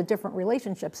kinds of different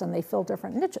relationships, and they fill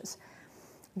different niches.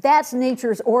 That's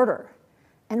nature's order.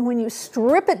 And when you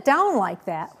strip it down like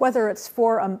that, whether it's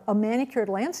for a manicured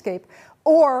landscape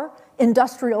or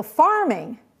industrial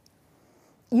farming,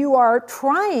 you are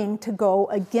trying to go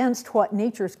against what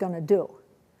nature's going to do.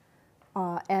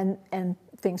 And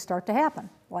things start to happen,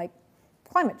 like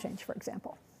climate change, for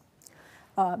example.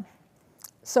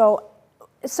 So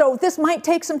this might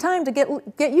take some time to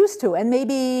get used to, and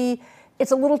maybe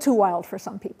it's a little too wild for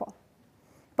some people.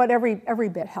 But every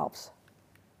bit helps.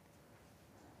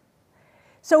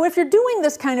 So if you're doing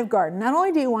this kind of garden, not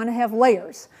only do you want to have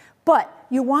layers, but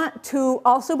you want to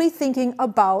also be thinking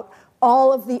about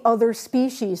all of the other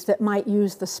species that might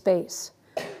use the space.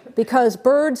 Because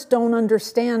birds don't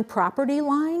understand property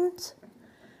lines.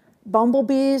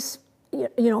 Bumblebees,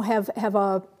 have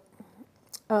a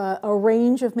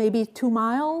range of maybe 2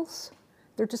 miles.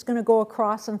 They're just going to go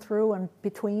across and through and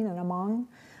between and among.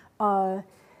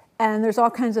 And there's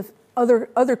all kinds of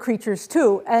other creatures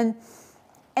too. And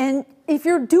if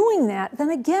you're doing that, then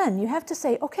again, you have to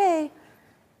say, okay,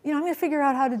 I'm going to figure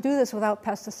out how to do this without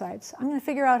pesticides. I'm going to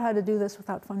figure out how to do this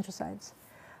without fungicides.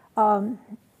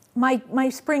 My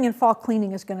spring and fall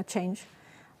cleaning is going to change.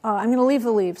 I'm going to leave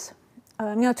the leaves.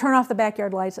 I'm going to turn off the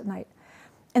backyard lights at night.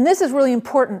 And this is really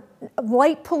important.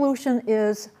 Light pollution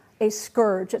is a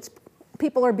scourge.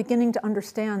 people are beginning to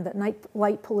understand that night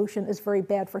light pollution is very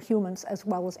bad for humans as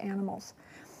well as animals.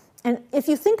 And if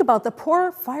you think about the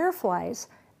poor fireflies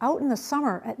out in the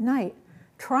summer at night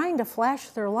trying to flash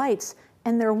their lights,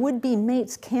 and their would-be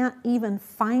mates can't even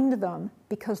find them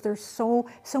because there's so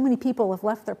many people have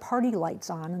left their party lights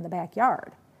on in the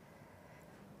backyard.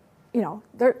 You know,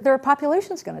 their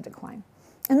population's going to decline.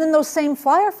 And then those same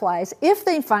fireflies, if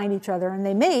they find each other and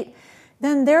they mate,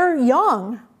 then their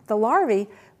young, the larvae,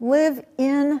 live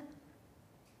in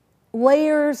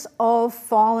layers of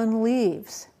fallen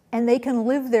leaves, and they can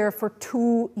live there for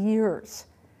 2 years.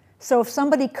 So if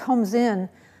somebody comes in,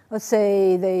 let's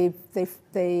say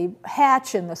they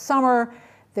hatch in the summer,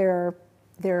 they're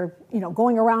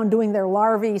going around doing their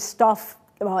larvae stuff,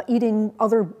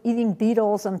 eating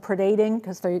beetles and predating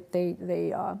because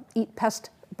they eat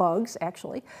pest bugs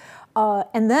actually,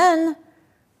 and then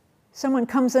someone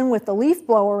comes in with the leaf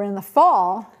blower in the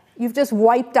fall, you've just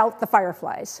wiped out the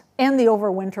fireflies and the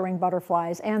overwintering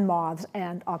butterflies and moths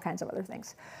and all kinds of other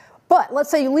things. But let's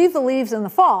say you leave the leaves in the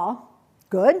fall.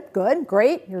 Good,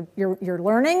 great. You're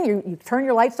learning. You turn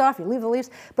your lights off. You leave the leaves.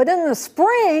 But in the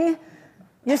spring,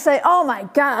 you say, "Oh my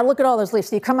God, look at all those leaves."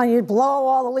 So you come on, you blow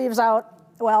all the leaves out.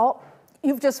 Well,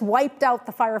 you've just wiped out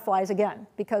the fireflies again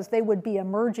because they would be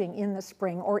emerging in the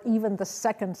spring or even the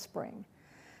second spring.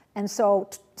 And so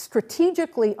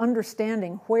strategically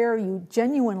understanding where you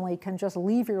genuinely can just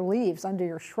leave your leaves under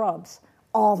your shrubs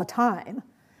all the time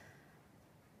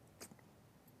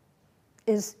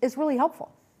is really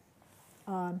helpful.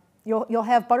 You'll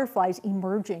have butterflies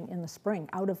emerging in the spring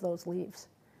out of those leaves.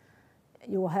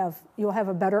 You'll have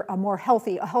a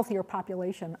healthier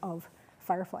population of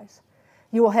fireflies.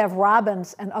 You will have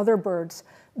robins and other birds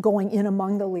going in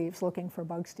among the leaves looking for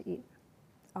bugs to eat.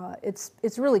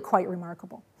 It's really quite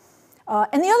remarkable.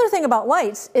 And the other thing about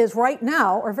lights is right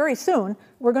now, or very soon,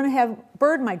 we're going to have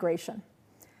bird migration.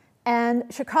 And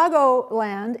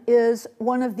Chicagoland is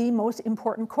one of the most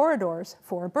important corridors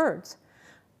for birds.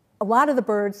 A lot of the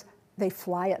birds, they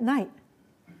fly at night.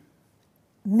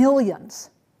 Millions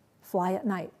fly at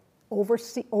night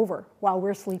over while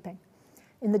we're sleeping.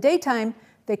 In the daytime,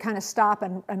 they kind of stop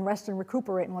and rest and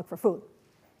recuperate and look for food.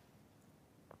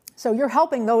 So you're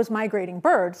helping those migrating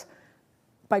birds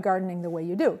by gardening the way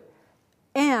you do.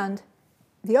 And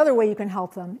the other way you can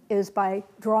help them is by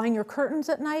drawing your curtains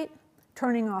at night,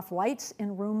 turning off lights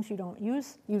in rooms you don't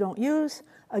use.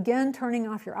 Again, turning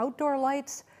off your outdoor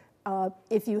lights.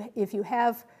 If you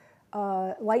have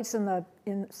lights in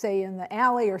the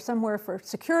alley or somewhere for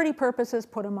security purposes,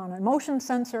 put them on a motion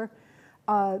sensor,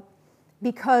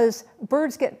 because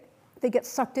birds get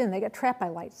sucked in, they get trapped by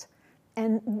lights.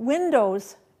 And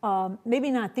windows,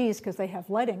 maybe not these because they have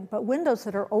leading, but windows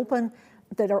that are open,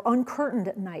 that are uncurtained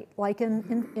at night, like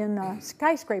in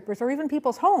skyscrapers or even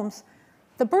people's homes,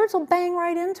 the birds will bang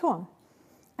right into them.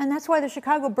 And that's why the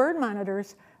Chicago bird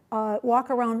monitors walk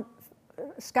around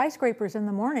skyscrapers in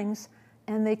the mornings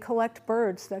and they collect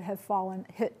birds that have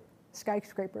hit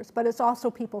skyscrapers. But it's also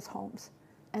people's homes,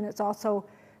 and it's also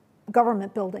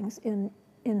government buildings in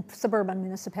suburban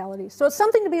municipalities. So it's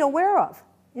something to be aware of,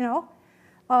 you know.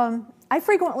 I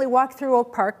frequently walk through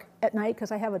Oak Park at night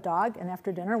because I have a dog, and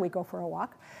after dinner we go for a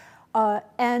walk.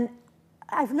 And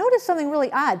I've noticed something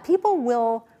really odd. People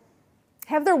will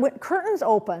have their curtains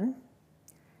open,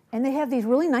 and they have these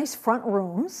really nice front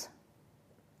rooms,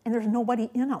 and there's nobody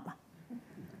in them.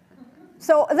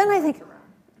 So then I think,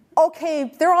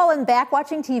 okay, they're all in back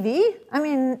watching TV. I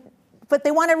mean, but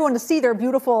they want everyone to see their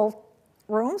beautiful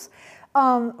rooms.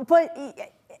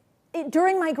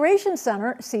 During migration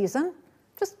center season,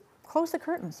 just close the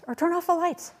curtains or turn off the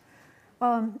lights.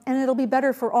 And it'll be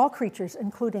better for all creatures,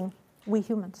 including we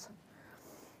humans.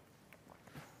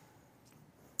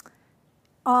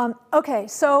 Okay,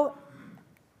 so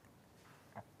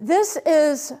this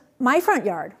is my front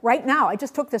yard right now. I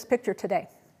just took this picture today.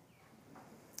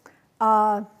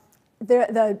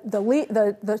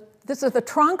 This is the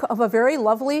trunk of a very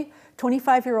lovely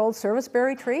 25-year-old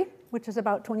serviceberry tree, which is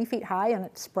about 20 feet high, and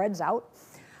it spreads out.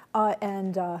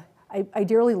 I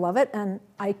dearly love it, and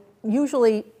I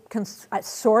usually I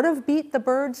sort of beat the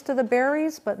birds to the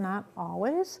berries, but not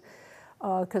always,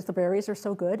 because the berries are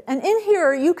so good. And in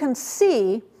here, you can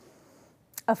see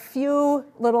a few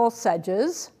little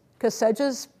sedges, because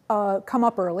sedges come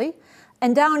up early.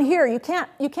 And down here, you can't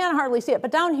hardly see it,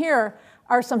 but down here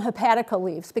are some hepatica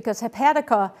leaves, because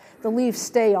hepatica, the leaves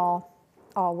stay all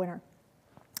winter.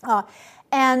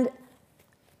 And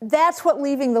that's what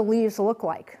leaving the leaves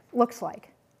looks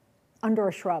like under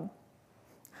a shrub.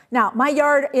 Now, my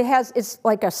yard, it's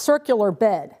like a circular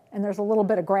bed, and there's a little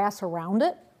bit of grass around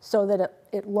it so that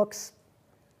it looks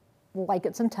like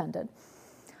it's intended.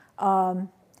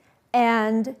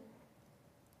 And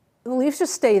the leaves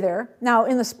just stay there. Now,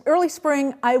 in the early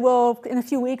spring, I will, in a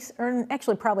few weeks, or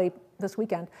actually probably this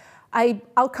weekend,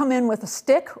 I'll come in with a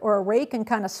stick or a rake and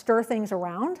kind of stir things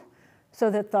around so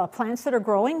that the plants that are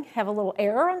growing have a little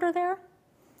air under there.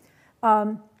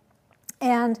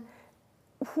 And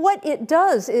what it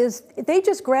does is they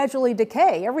just gradually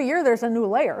decay. Every year there's a new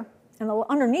layer, and the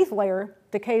underneath layer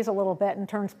decays a little bit and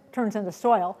turns into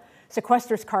soil,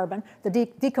 sequesters carbon. The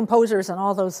decomposers and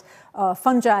all those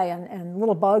fungi and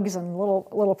little bugs and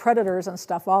little predators and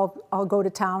stuff all go to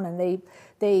town, and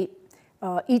they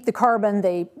eat the carbon,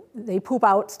 they poop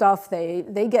out stuff,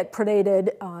 they get predated.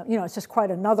 It's just quite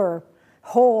another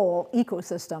whole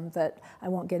ecosystem that I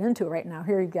won't get into right now.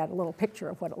 Here you've got a little picture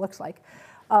of what it looks like.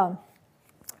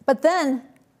 But then,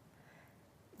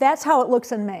 that's how it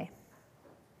looks in May,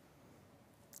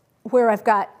 where I've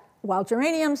got wild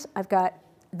geraniums,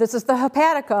 this is the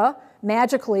hepatica,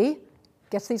 magically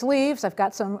gets these leaves. I've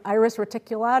got some Ayres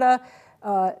reticulata,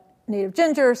 native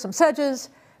ginger, some sedges.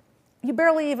 You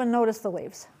barely even notice the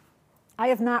leaves. I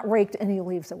have not raked any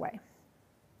leaves away.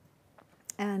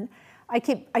 And I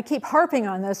keep harping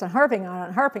on this and harping on it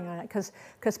and harping on it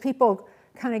because people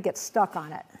kind of get stuck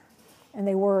on it and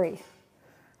they worry.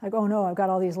 Like, oh no, I've got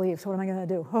all these leaves, what am I going to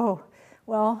do? Oh,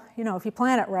 well, if you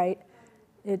plant it right,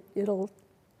 it'll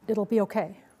be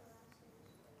okay.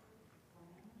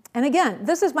 And again,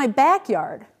 this is my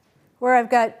backyard where I've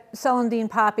got celandine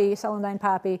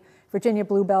poppy, Virginia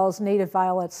bluebells, native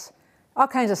violets, all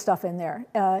kinds of stuff in there.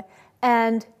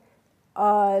 And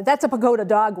that's a pagoda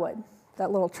dogwood,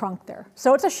 that little trunk there.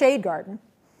 So it's a shade garden.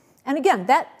 And again,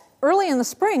 that early in the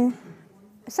spring,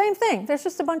 same thing. There's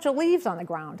just a bunch of leaves on the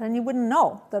ground, and you wouldn't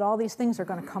know that all these things are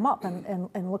going to come up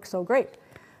and look so great.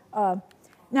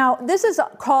 Now, this is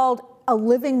called a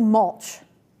living mulch,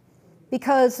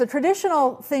 because the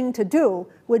traditional thing to do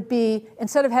would be,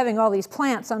 instead of having all these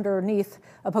plants underneath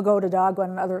a pagoda dogwood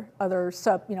and other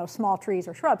small trees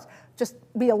or shrubs, just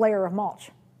be a layer of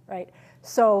mulch, right?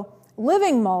 So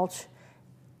living mulch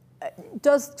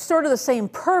does sort of the same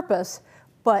purpose,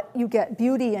 but you get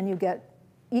beauty and you get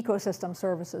ecosystem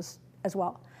services as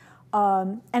well.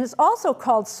 And it's also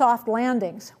called soft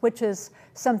landings, which is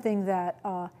something that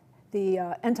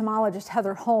the entomologist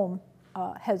Heather Holm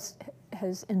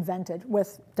has invented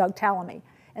with Doug Tallamy.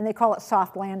 And they call it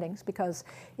soft landings because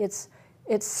it's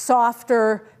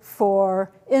softer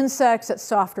for insects, it's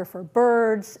softer for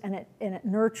birds, and it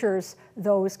nurtures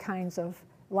those kinds of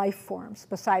life forms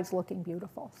besides looking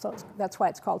beautiful. So that's why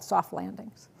it's called soft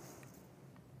landings.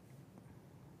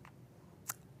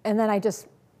 And then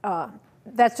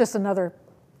that's just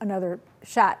another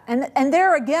shot. And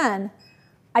there again,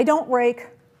 I don't rake,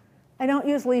 I don't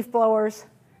use leaf blowers.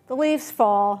 The leaves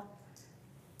fall.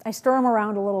 I stir them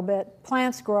around a little bit.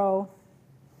 Plants grow.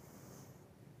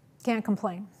 Can't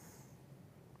complain.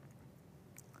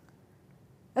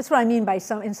 That's what I mean by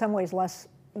in some ways less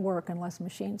work and less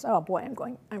machines. Oh boy,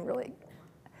 I'm really.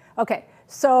 Okay,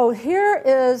 so here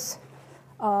is,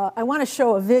 I want to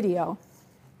show a video.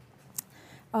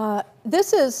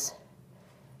 This is,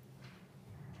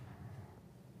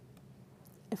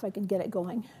 if I can get it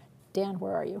going. Dan,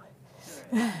 where are you?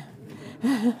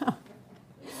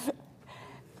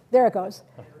 There it goes.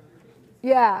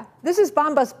 Yeah, this is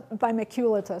Bombus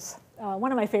bimaculatus,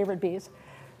 one of my favorite bees.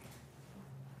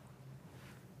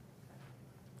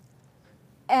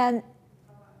 And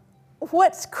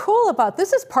what's cool about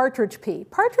this is partridge pea.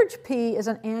 Partridge pea is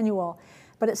an annual,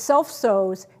 but it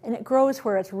self-sows, and it grows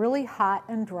where it's really hot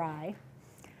and dry.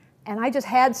 And I just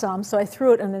had some, so I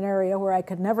threw it in an area where I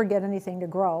could never get anything to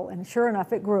grow. And sure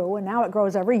enough, it grew, and now it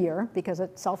grows every year because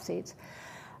it self-seeds.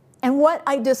 And what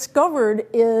I discovered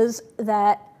is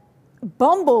that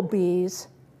bumblebees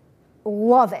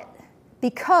love it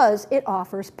because it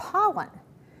offers pollen.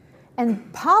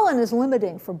 And pollen is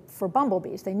limiting for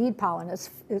bumblebees. They need pollen.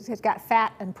 It's got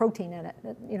fat and protein in it.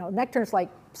 Nectar's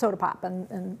like soda pop,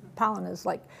 and pollen is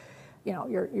like,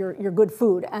 your good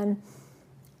food. And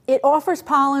it offers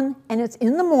pollen, and it's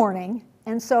in the morning.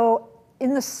 And so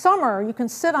in the summer, you can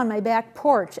sit on my back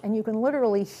porch, and you can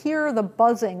literally hear the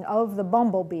buzzing of the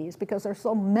bumblebees because there's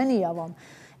so many of them.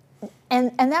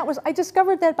 And I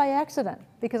discovered that by accident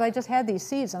because I just had these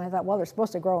seeds, and I thought, well, they're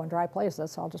supposed to grow in dry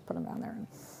places, so I'll just put them down there. And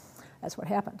that's what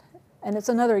happened. And it's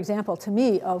another example to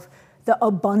me of the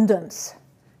abundance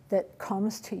that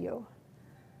comes to you.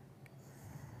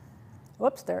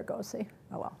 Whoops, there it goes, see?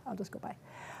 Oh well, I'll just go by.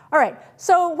 All right,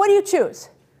 so what do you choose?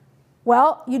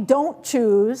 Well, you don't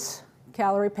choose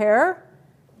calorie pear,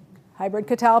 hybrid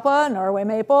catalpa, Norway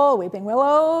maple, weeping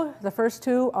willow. The first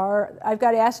two are, I've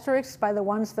got asterisks by the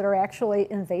ones that are actually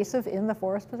invasive in the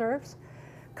forest preserves.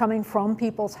 coming from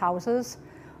people's houses.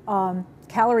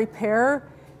 Calorie pear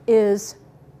is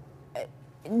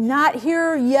not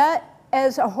here yet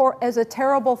as a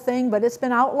terrible thing, but it's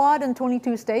been outlawed in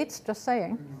 22 states, just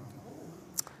saying.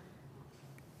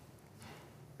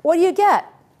 What do you get?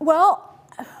 Well,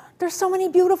 there's so many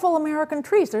beautiful American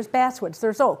trees. There's basswoods,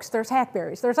 there's oaks, there's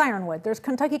hackberries, there's ironwood, there's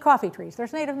Kentucky coffee trees,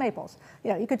 there's native maples.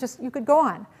 You know, you could go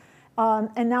on.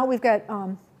 And now we've got,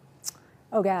 oh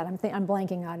God, I'm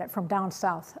blanking on it, from down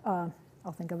south.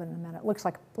 I'll think of it in a minute. Looks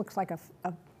like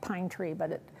a pine tree,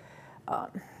 but I'll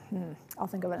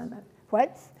think of it in a minute.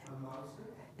 What?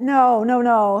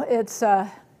 No. It's damn.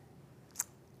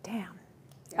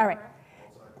 All right.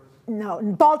 No,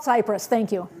 bald cypress.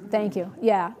 Thank you.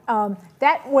 Yeah,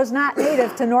 that was not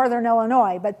native to northern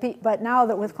Illinois, but now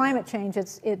that with climate change,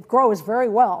 it grows very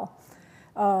well,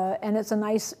 and it's a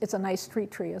nice street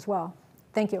tree as well.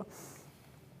 Thank you.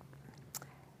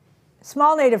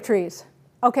 Small native trees.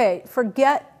 Okay,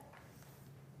 forget.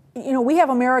 You know, we have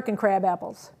American crab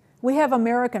apples. We have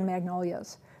American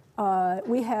magnolias.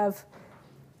 We have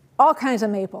all kinds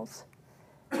of maples.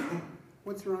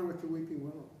 What's wrong with the weeping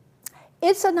willow?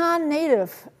 It's a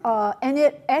non-native, and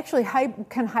it actually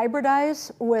can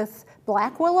hybridize with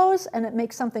black willows, and it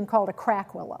makes something called a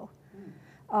crack willow,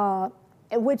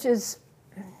 which is,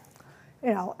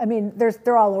 you know, I mean,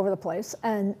 they're all over the place,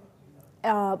 and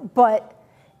but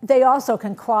they also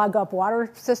can clog up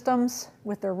water systems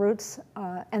with their roots,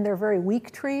 and they're very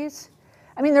weak trees.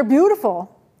 I mean, they're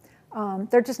beautiful.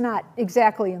 They're just not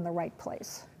exactly in the right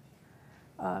place.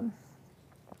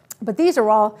 But these are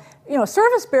all, you know,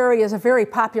 serviceberry is a very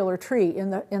popular tree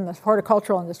in the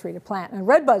horticultural industry to plant, and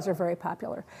redbuds are very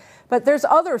popular. But there's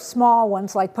other small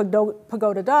ones like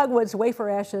pagoda dogwoods, wafer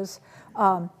ashes,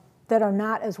 that are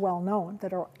not as well known,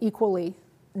 that are equally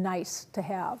nice to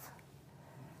have.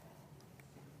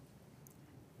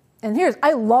 And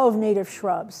I love native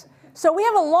shrubs. So we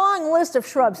have a long list of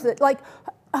shrubs that, like,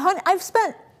 I've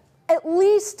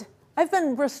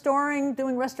been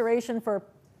doing restoration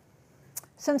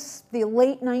since the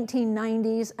late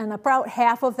 1990s, and about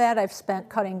half of that I've spent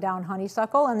cutting down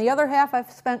honeysuckle, and the other half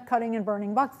I've spent cutting and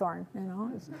burning buckthorn. You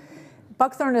know,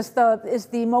 buckthorn is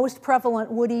the most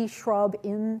prevalent woody shrub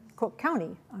in Cook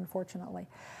County, unfortunately.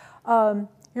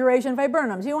 Eurasian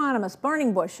viburnums, euonymus,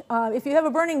 burning bush. If you have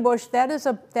a burning bush, that is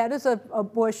a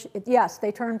bush. Yes,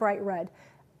 they turn bright red.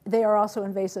 They are also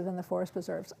invasive in the forest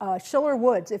preserves. Schiller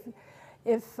woods.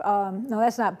 No,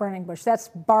 that's not burning bush. That's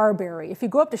barberry. If you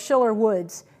go up to Schiller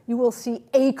Woods, you will see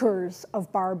acres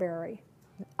of barberry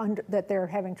that they're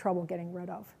having trouble getting rid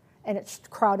of, and it's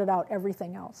crowded out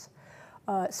everything else.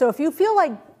 So if you feel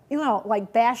like, you know,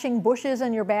 like bashing bushes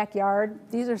in your backyard,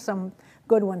 these are some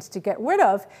good ones to get rid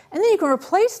of, and then you can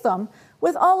replace them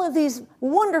with all of these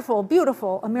wonderful,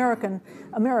 beautiful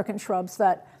American shrubs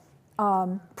that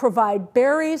provide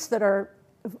berries that are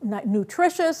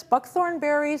nutritious. Buckthorn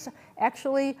berries,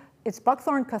 actually, it's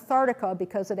buckthorn cathartica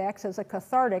because it acts as a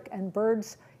cathartic, and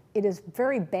birds, it is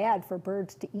very bad for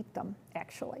birds to eat them,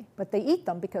 actually. But they eat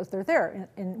them because they're there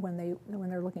when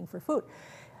they're looking for food.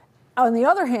 On the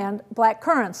other hand, black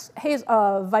currants,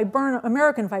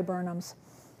 American viburnums,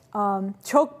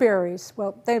 chokeberries,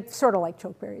 well, they're sort of like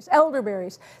chokeberries,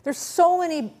 elderberries. There's so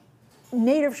many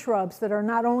native shrubs that are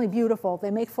not only beautiful,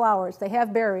 they make flowers, they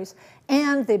have berries,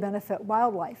 and they benefit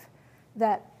wildlife.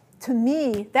 That, to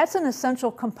me, that's an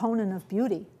essential component of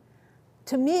beauty.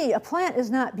 To me, a plant is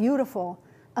not beautiful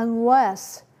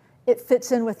unless it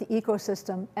fits in with the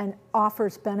ecosystem and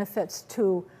offers benefits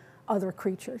to other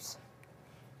creatures.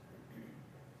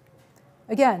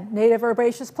 Again, native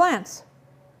herbaceous plants.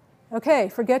 Okay,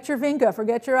 forget your vinca,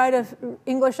 forget your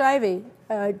English ivy.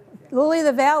 Lily of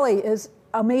the valley is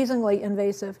amazingly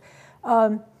invasive.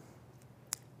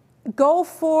 Go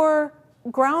for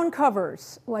ground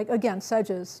covers, like, again,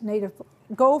 sedges, native.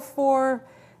 Go for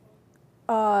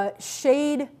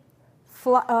shade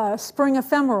spring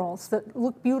ephemerals that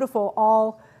look beautiful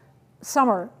all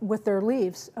summer with their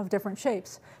leaves of different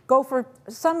shapes. Go for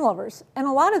sun lovers. And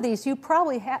a lot of these you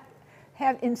probably have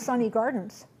in sunny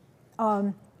gardens.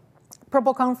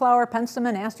 Purple coneflower,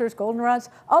 penstemon, asters, goldenrods,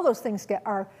 all those things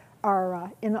are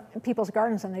in people's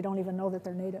gardens, and they don't even know that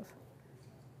they're native.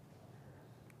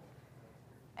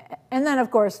 And then,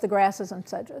 of course, the grasses and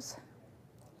sedges,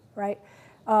 right?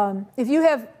 If you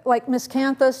have, like,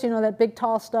 miscanthus, you know, that big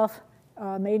tall stuff,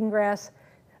 maiden grass,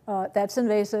 that's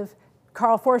invasive.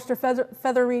 Carl Forster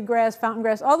feather reed grass, fountain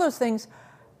grass, all those things.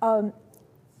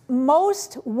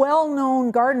 Most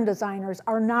well-known garden designers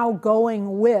are now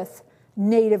going with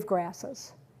native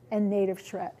grasses and native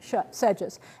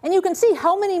sedges. And you can see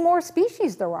how many more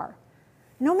species there are.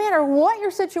 No matter what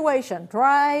your situation,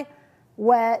 dry,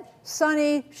 wet,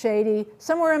 sunny, shady,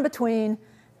 somewhere in between,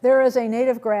 there is a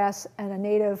native grass and a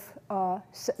native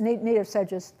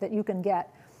sedges that you can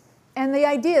get. And the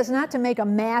idea is not to make a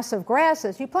mass of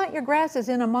grasses. You plant your grasses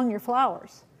in among your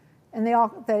flowers, and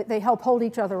they help hold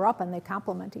each other up and they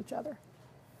complement each other.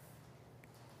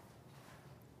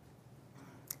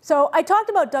 So I talked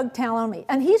about Doug Tallamy,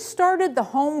 and he started the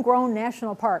Homegrown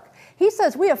National Park. He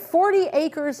says we have 40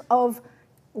 acres of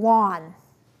lawn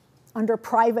under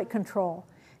private control.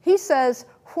 He says,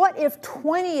 what if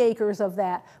 20 acres of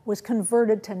that was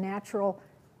converted to natural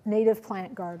native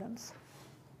plant gardens?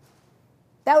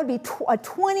 That would be a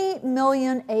 20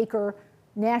 million acre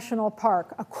national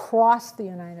park across the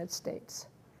United States.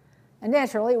 And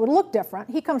naturally, it would look different.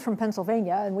 He comes from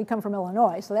Pennsylvania, and we come from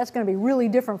Illinois, so that's going to be really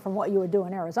different from what you would do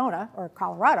in Arizona or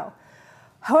Colorado.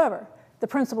 However, the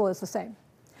principle is the same.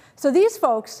 So these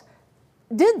folks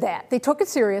did that. They took it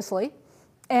seriously,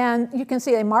 and you can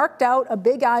see they marked out a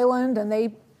big island, and they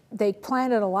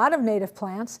planted a lot of native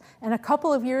plants, and a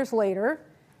couple of years later,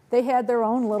 they had their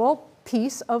own little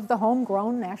piece of the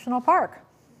Homegrown National Park.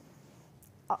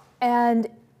 And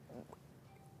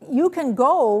you can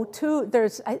go to,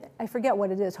 I forget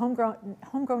what it is,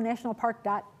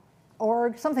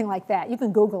 homegrownnationalpark.org, something like that. You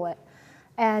can Google it.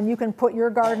 And you can put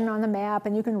your garden on the map,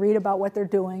 and you can read about what they're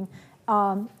doing.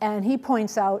 And he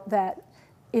points out that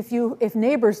if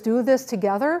neighbors do this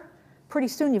together, pretty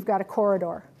soon you've got a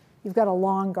corridor. You've got a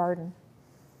long garden.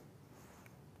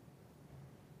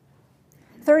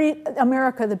 30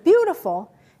 America the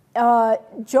Beautiful,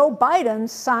 Joe Biden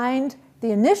signed the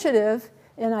initiative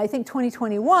in, I think,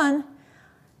 2021,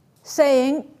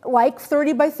 saying, like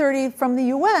 30 by 30 from the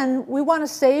UN, we want to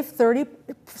save 30,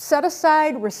 set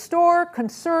aside, restore,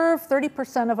 conserve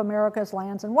 30% of America's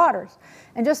lands and waters.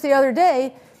 And just the other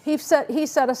day, he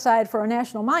set aside for a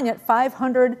national monument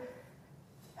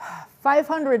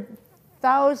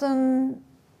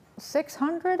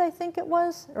 500,600, I think it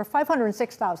was, or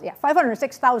 506,000, yeah,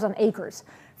 506,000 acres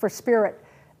for Spirit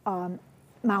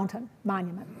Mountain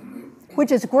Monument,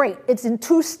 which is great. It's in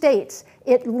 2 states.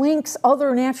 It links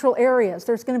other natural areas.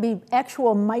 There's going to be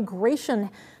actual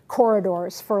migration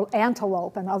corridors for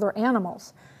antelope and other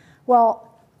animals. Well,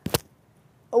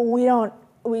 we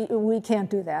can't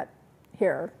do that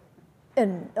here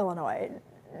in Illinois.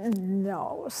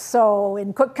 No. So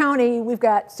in Cook County, we've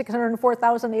got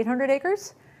 604,800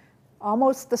 acres,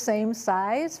 almost the same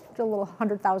size, a little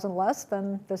 100,000 less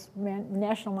than this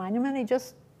national monument he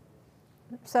just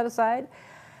set aside.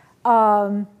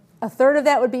 A third of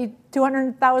that would be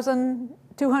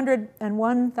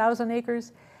 201,000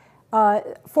 acres.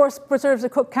 Forest preserves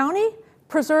of Cook County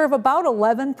preserve about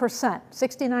 11%,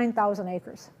 69,000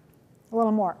 acres, a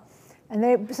little more.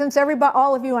 And since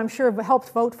all of you, I'm sure, have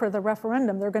helped vote for the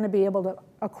referendum, they're going to be able to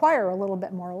acquire a little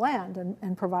bit more land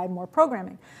and provide more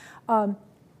programming.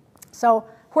 So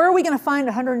where are we going to find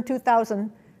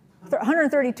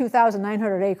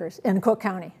 132,900 acres in Cook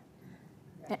County?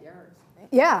 Backyards.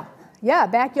 Yeah,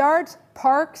 backyards,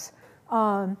 parks,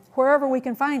 wherever we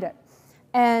can find it.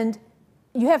 And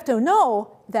you have to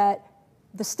know that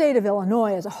the state of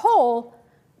Illinois as a whole,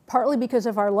 partly because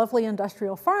of our lovely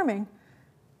industrial farming,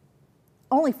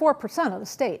 only 4% of the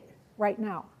state right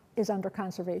now is under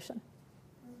conservation.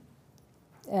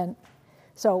 And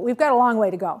so we've got a long way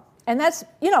to go. And that's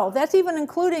even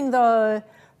including the,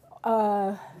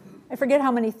 I forget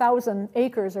how many thousand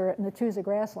acres are in the Chusa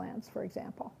grasslands, for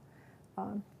example.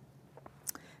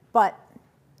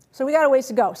 So we got a ways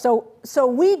to go. So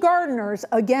we gardeners,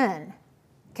 again,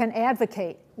 can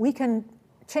advocate. We can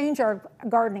change our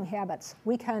gardening habits.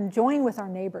 We can join with our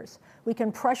neighbors. We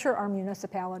can pressure our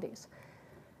municipalities.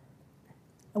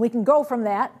 And we can go from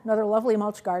that, another lovely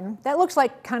mulch garden. That looks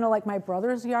like kind of like my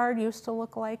brother's yard used to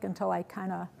look like until I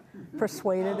kind of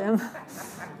persuaded him.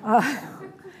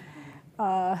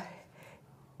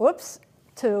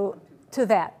 To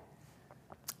that.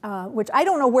 Which I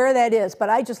don't know where that is, but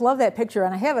I just love that picture,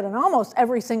 and I have it in almost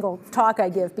every single talk I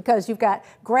give, because you've got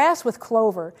grass with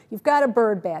clover, you've got a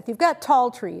bird bath, you've got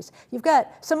tall trees, you've got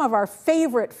some of our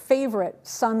favorite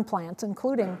sun plants,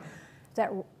 including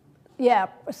that,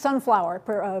 sunflower,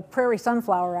 prairie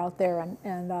sunflower out there,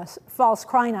 and false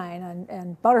quinine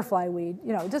and butterfly weed.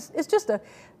 It's just a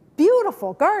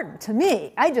beautiful garden to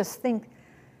me. I just think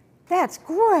that's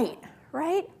great,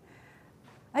 right?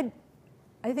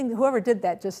 I think whoever did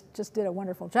that just did a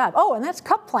wonderful job. Oh, and that's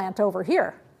cup plant over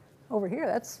here. Over here,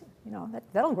 that's,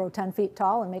 that'll grow 10 feet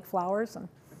tall and make flowers. And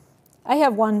I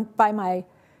have one by my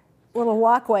little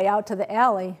walkway out to the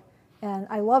alley, and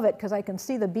I love it because I can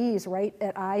see the bees right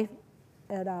at eye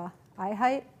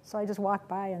height. So I just walk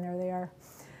by, and there they are.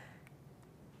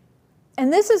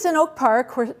 And this is in Oak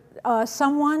Park, where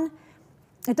someone,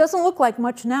 it doesn't look like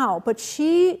much now, but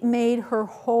she made her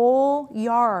whole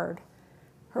yard,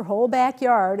 her whole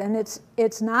backyard, and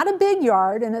it's not a big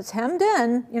yard, and it's hemmed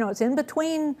in, you know, it's in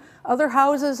between other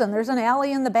houses, and there's an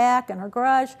alley in the back and her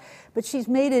garage, but she's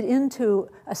made it into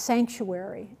a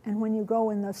sanctuary. And when you go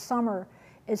in the summer,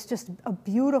 it's just a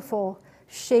beautiful,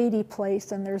 shady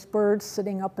place, and there's birds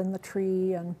sitting up in the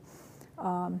tree, and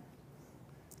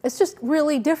it's just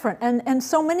really different. And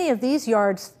so many of these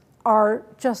yards are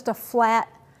just a flat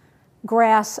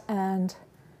grass and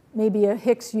maybe a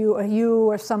Hicks yew, a yew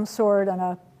or some sort, and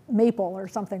a maple or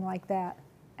something like that.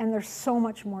 And there's so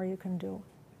much more you can do.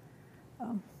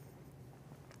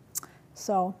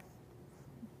 So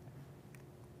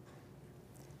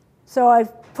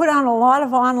I've put on a lot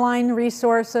of online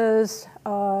resources,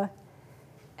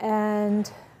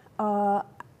 and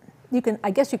you can,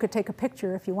 I guess you could take a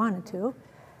picture if you wanted to.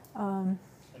 And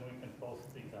we can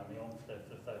post these on the Olmsted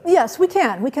Society. Yes, we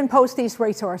can. We can post these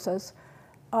resources.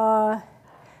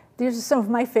 These are some of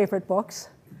my favorite books.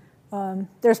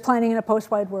 There's Planting in a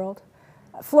Post-Wide World.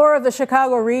 Flora of the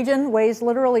Chicago Region weighs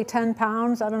literally 10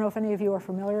 pounds. I don't know if any of you are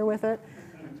familiar with it.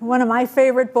 One of my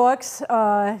favorite books,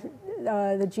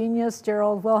 the genius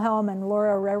Gerald Wilhelm and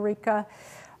Laura Rerica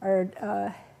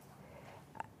are,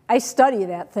 I study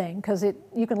that thing because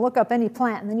you can look up any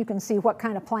plant and then you can see what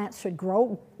kind of plants should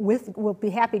grow with, will be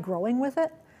happy growing with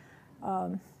it.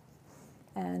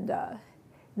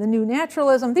 The New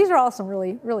Naturalism, these are all some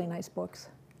really, really nice books.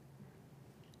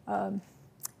 And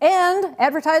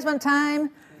advertisement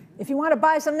time, if you want to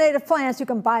buy some native plants, you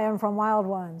can buy them from Wild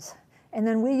Ones. And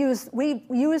then we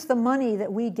use the money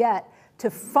that we get to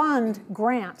fund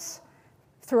grants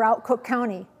throughout Cook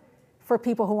County for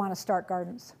people who want to start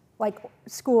gardens, like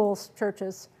schools,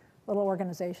 churches, little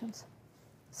organizations.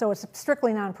 So it's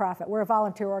strictly nonprofit. We're a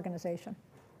volunteer organization.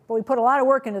 But we put a lot of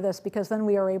work into this because then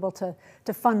we are able to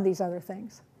fund these other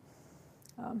things.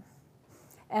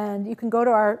 And you can go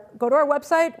to our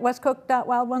website,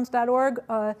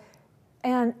 westcook.wildones.org,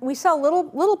 and we sell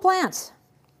little plants,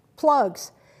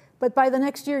 plugs. But by the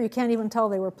next year, you can't even tell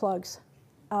they were plugs.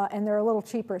 And they're a little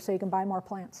cheaper, so you can buy more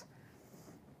plants.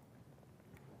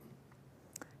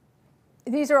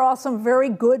 These are all some very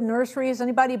good nurseries.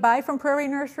 Anybody buy from Prairie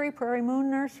Nursery, Prairie Moon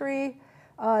Nursery?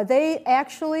 They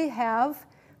actually have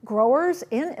growers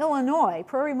in Illinois.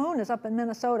 Prairie Moon is up in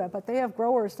Minnesota, but they have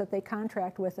growers that they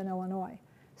contract with in Illinois.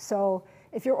 So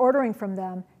if you're ordering from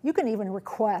them, you can even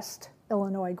request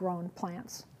Illinois-grown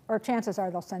plants, or chances are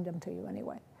they'll send them to you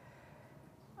anyway.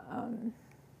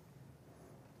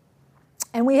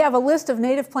 And we have a list of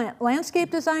native plant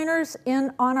landscape designers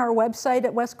on our website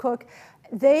at West Cook.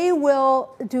 They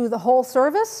will do the whole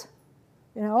service,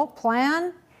 you know,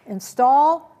 plan,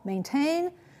 install,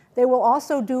 maintain. They will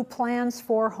also do plans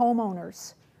for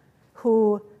homeowners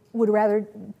who would rather,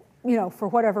 you know, for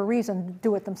whatever reason,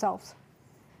 do it themselves.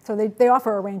 So they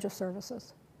offer a range of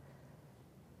services.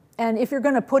 And if you're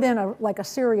going to put in a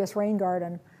serious rain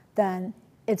garden, then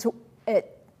it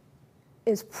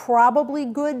is probably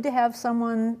good to have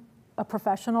someone, a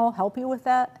professional, help you with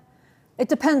that. It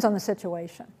depends on the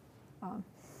situation.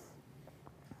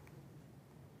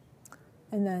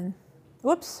 And then,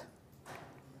 whoops,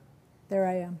 there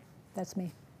I am. That's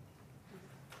me.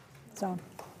 So.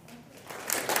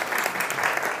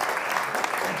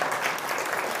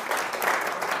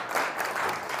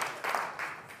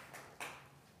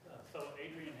 So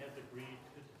Adrian has agreed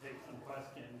to take some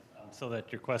questions so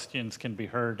that your questions can be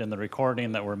heard in the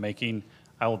recording that we're making.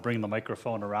 I will bring the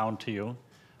microphone around to you.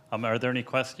 Are there any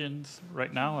questions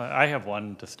right now? I have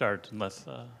one to start, unless.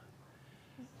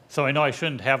 So I know I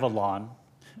shouldn't have a lawn,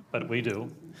 but we do.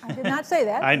 I did not say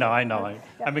that. I know.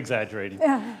 I'm exaggerating.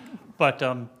 Yeah. But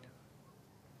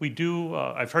we do,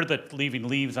 I've heard that leaving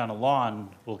leaves on a lawn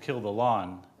will kill the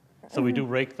lawn. So we do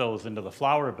rake those into the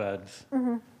flower beds.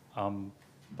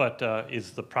 But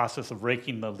is the process of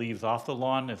raking the leaves off the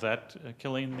lawn, is that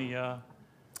killing the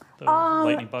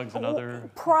lightning bugs and other?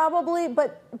 Probably,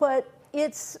 but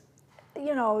it's,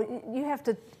 you know, you have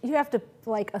to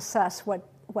like assess what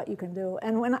you can do.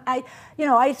 And when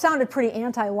I sounded pretty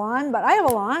anti-lawn, but I have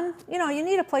a lawn. You know, you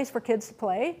need a place for kids to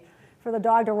play, for the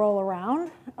dog to roll around.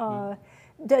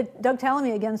 Doug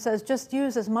Tallamy again says, just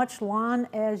use as much lawn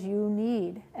as you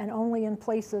need, and only in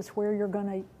places where you're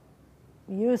going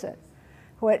to use it.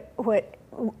 What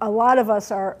a lot of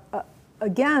us are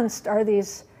against are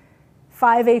these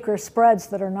 5-acre spreads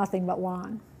that are nothing but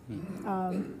lawn.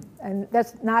 And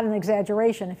that's not an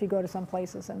exaggeration if you go to some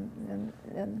places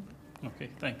and Okay,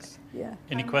 thanks. yeah.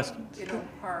 Any questions? In Oak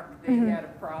Park, they had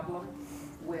a problem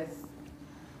with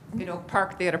In Oak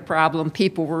Park, they had a problem.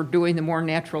 People were doing the more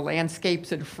natural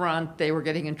landscapes in front. They were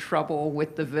getting in trouble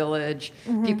with the village.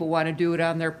 People want to do it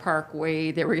on their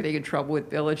parkway. They were getting in trouble with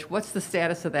village. What's the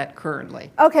status of that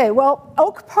currently? Okay, well,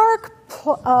 Oak Park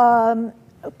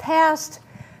passed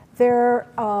their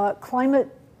climate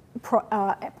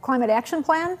action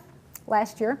plan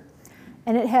last year,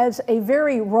 and it has a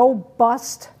very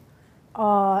robust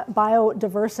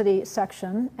biodiversity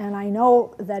section, and I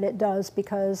know that it does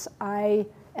because I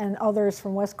and others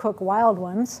from West Cook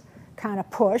Wildlands kind of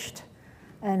pushed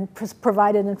and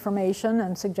provided information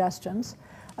and suggestions.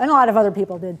 And a lot of other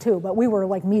people did too, but we were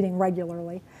like meeting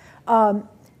regularly.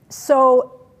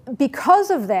 So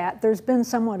because of that, there's been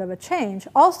somewhat of a change.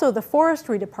 Also, the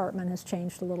forestry department has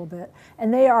changed a little bit,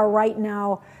 and they are right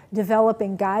now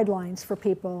developing guidelines for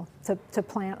people to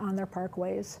plant on their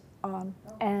parkways.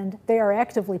 And they are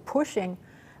actively pushing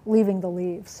leaving the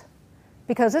leaves,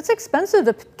 because it's expensive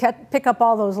to pick up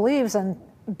all those leaves and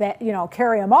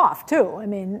carry them off too. I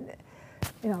mean,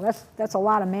 that's a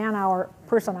lot of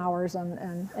person hours,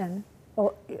 and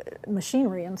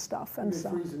machinery and stuff. And They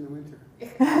freeze in the winter.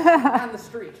 On the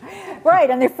street. Right,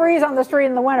 and they freeze on the street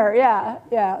in the winter.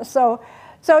 Yeah. So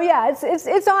yeah,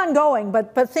 it's ongoing,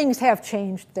 but things have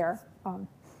changed there.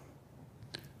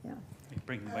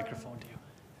 Bring the microphone to you.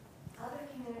 Other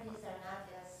communities are not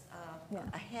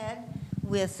as ahead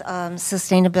with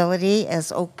sustainability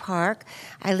as Oak Park.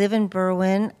 I live in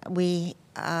Berwyn. We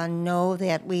know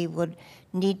that we would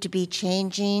need to be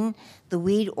changing the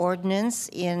weed ordinance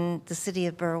in the city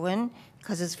of Berwyn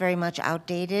because it's very much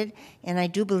outdated. And I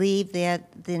do believe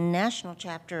that the national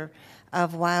chapter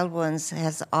of Wild Ones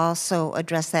has also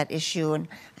addressed that issue. And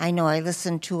I know I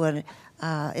listened to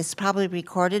it's probably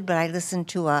recorded, but I listened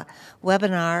to a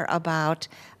webinar about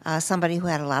somebody who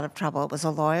had a lot of trouble. It was a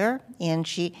lawyer, and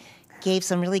she gave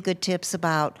some really good tips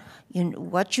about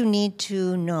what you need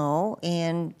to know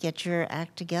and get your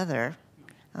act together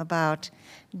about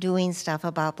doing stuff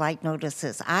about blight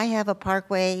notices. I have a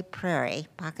Parkway Prairie,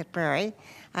 Pocket Prairie.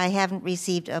 I haven't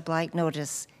received a blight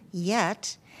notice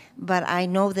yet, but I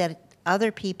know that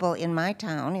other people in my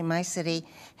town, in my city,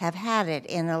 have had it,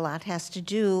 and a lot has to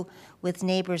do with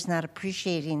neighbors not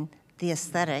appreciating the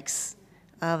aesthetics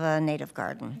of a native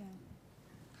garden.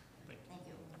 Thank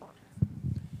you.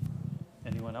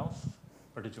 Anyone else?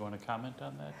 Or did you want to comment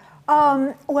on that?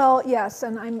 Well, yes,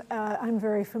 and I'm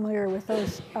very familiar with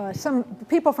those. Some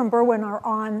people from Berwyn are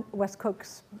on West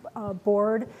Cook's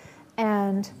board,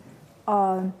 and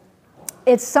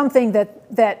it's something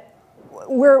that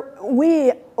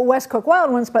we West Cook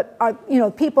Wild Ones, but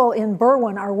people in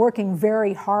Berwyn are working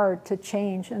very hard to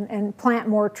change and plant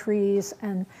more trees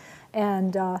and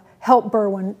help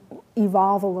Berwyn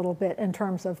evolve a little bit in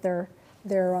terms of their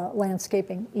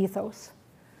landscaping ethos.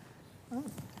 Oh.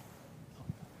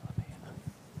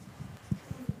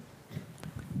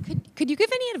 Could you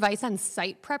give any advice on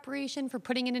site preparation for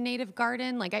putting in a native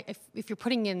garden? Like if you're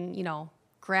putting in,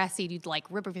 grass seed, you'd like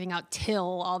rip everything out,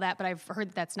 till, all that, but I've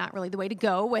heard that's not really the way to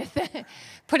go with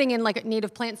putting in like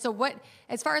native plants. So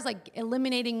as far as like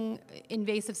eliminating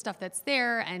invasive stuff that's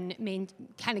there and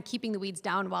kind of keeping the weeds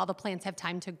down while the plants have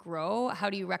time to grow, how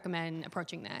do you recommend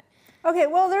approaching that? Okay,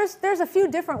 well, there's a few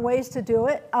different ways to do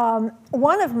it.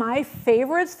 One of my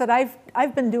favorites that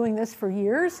I've been doing this for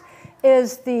years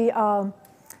is the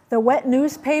wet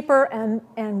newspaper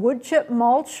and wood chip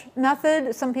mulch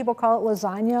method. Some people call it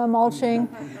lasagna mulching.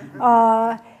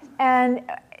 And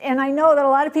I know that a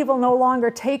lot of people no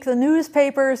longer take the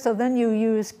newspaper, so then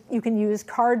you can use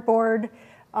cardboard,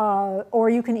 or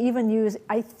you can even use,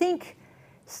 I think,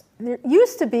 there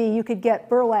used to be you could get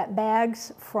burlap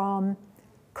bags from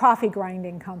coffee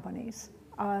grinding companies.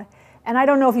 And I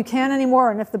don't know if you can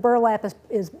anymore, and if the burlap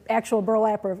is actual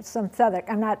burlap or synthetic.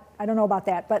 I don't know about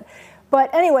that.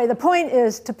 But anyway, the point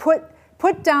is to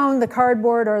put down the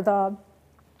cardboard or the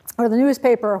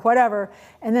newspaper or whatever,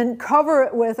 and then cover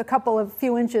it with a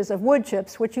few inches of wood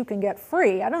chips, which you can get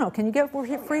free. I don't know, can you get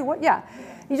free wood? Yeah,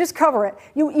 you just cover it.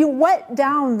 You wet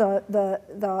down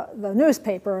the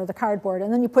newspaper or the cardboard,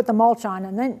 and then you put the mulch on,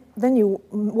 and then you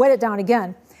wet it down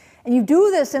again. And you do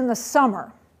this in the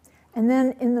summer, and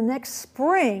then in the next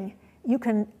spring, you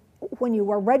can, when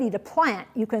you are ready to plant,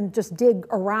 you can just dig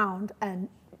around and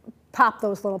pop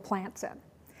those little plants in.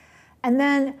 And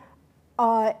then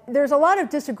there's a lot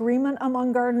of disagreement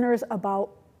among gardeners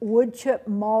about wood chip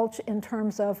mulch in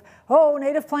terms of,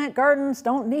 native plant gardens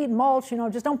don't need mulch,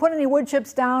 just don't put any wood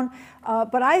chips down.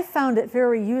 But I found it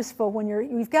very useful when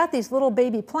you've got these little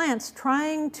baby plants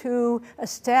trying to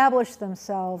establish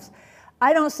themselves.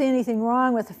 I don't see anything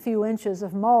wrong with a few inches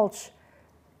of mulch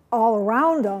all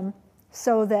around them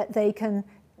so that they can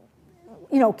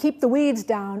keep the weeds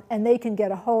down, and they can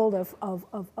get a hold of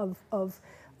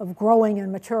growing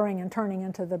and maturing and turning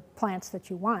into the plants that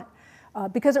you want.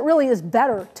 Because it really is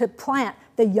better to plant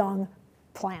the young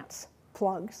plants,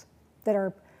 plugs,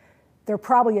 they're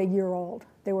probably a year old.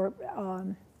 They were,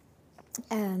 so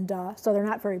they're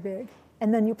not very big.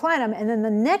 And then you plant them, and then the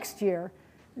next year,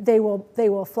 they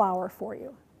will flower for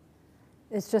you.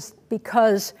 It's just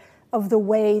because of the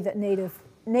way that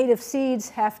native seeds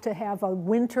have to have a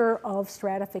winter of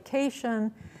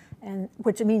stratification, and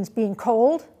which means being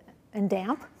cold and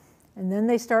damp, and then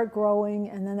they start growing,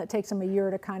 and then it takes them a year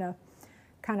to kind of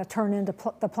turn into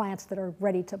the plants that are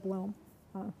ready to bloom.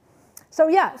 So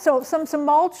yeah, so some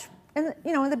mulch in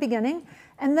the beginning,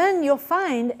 and then you'll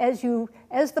find as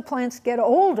the plants get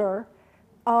older,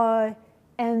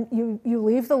 and you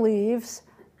leave the leaves,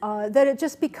 that it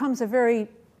just becomes a very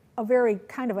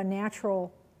kind of a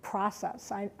natural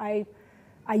process. I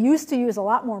used to use a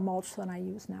lot more mulch than I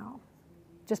use now,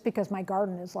 just because my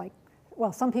garden is like,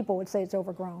 well, some people would say it's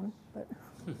overgrown, but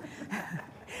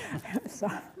so.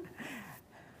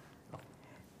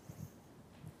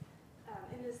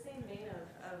 In the same vein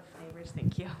of neighbors,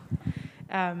 thank you.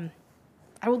 I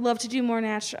would love to do more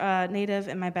native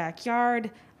in my backyard.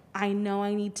 I know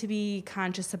I need to be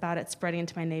conscious about it spreading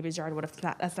into my neighbor's yard. What if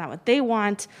that's not what they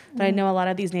want? But I know a lot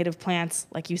of these native plants,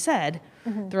 like you said,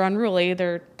 they're unruly.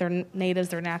 They're natives.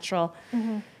 They're natural.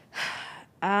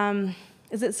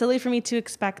 Is it silly for me to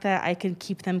expect that I can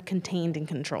keep them contained and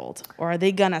controlled, or are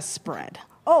they gonna spread?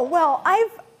 Oh well,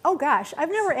 I've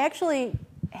never actually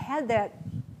had that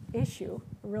issue,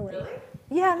 really. Really?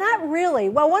 Yeah, not really.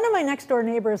 Well, one of my next door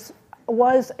neighbors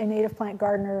was a native plant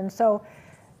gardener, and so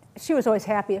she was always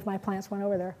happy if my plants went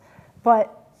over there.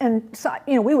 And so,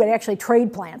 we would actually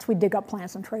trade plants. We'd dig up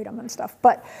plants and trade them and stuff.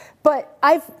 But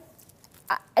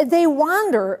they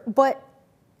wander, but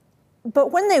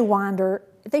when they wander,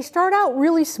 they start out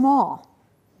really small.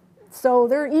 So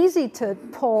they're easy to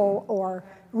pull or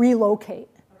relocate.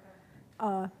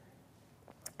 And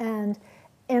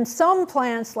some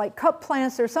plants, like cup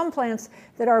plants, there are some plants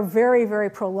that are very, very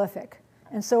prolific.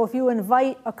 And so if you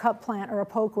invite a cup plant or a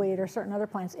pokeweed or certain other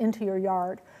plants into your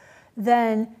yard,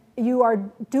 then you are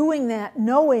doing that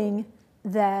knowing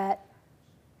that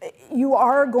you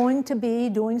are going to be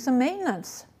doing some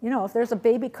maintenance. If there's a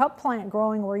baby cup plant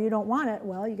growing where you don't want it,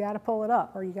 well, you got to pull it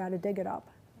up or you got to dig it up,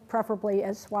 preferably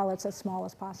while it's as small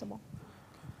as possible.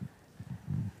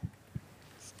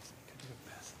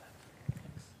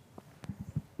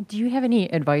 Do you have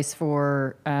any advice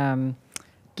for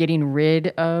getting rid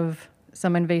of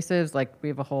some invasives? Like we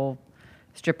have a whole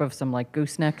strip of some like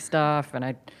gooseneck stuff,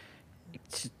 and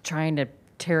trying to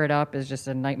tear it up is just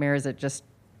a nightmare. Is it just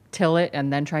till it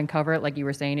and then try and cover it, like you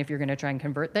were saying, if you're going to try and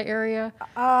convert the area?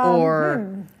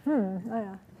 Go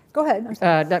ahead. So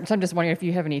I'm just wondering if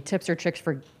you have any tips or tricks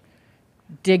for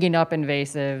digging up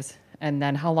invasives, and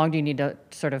then how long do you need to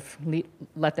sort of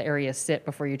let the area sit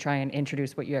before you try and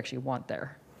introduce what you actually want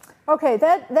there? Okay,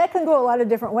 that can go a lot of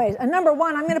different ways. And number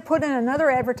one, I'm going to put in another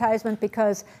advertisement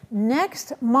because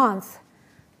next month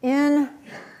in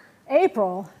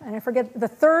April, and I forget, the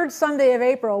third Sunday of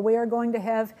April, we are going to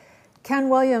have Ken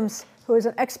Williams, who is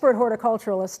an expert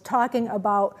horticulturalist, talking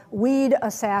about weed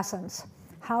assassins,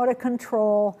 how to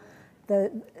control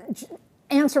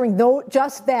answering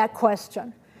just that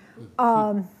question.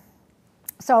 And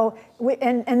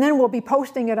then we'll be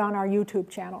posting it on our YouTube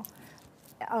channel.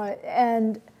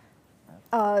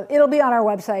 It'll be on our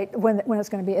website when it's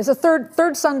going to be. It's a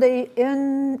third Sunday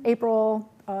in April,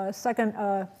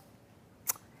 2nd,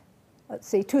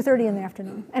 2:30 in the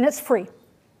afternoon, and it's free,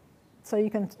 so you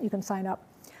can sign up.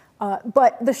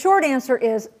 But the short answer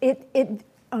is,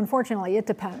 unfortunately, it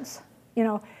depends.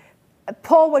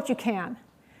 Pull what you can,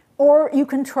 or you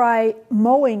can try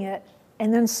mowing it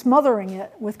and then smothering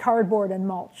it with cardboard and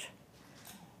mulch.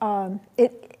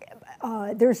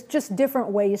 There's just different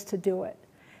ways to do it.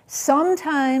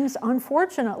 Sometimes,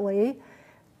 unfortunately,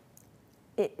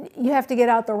 you have to get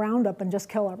out the Roundup and just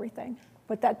kill everything.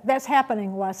 But that's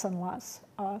happening less and less.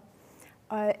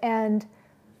 And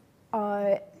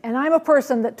I'm a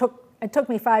person that it took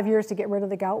me 5 years to get rid of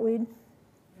the goutweed.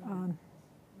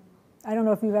 I don't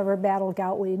know if you've ever battled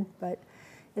goutweed, but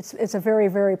it's a very,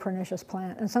 very pernicious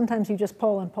plant. And sometimes you just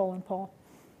pull and pull and pull.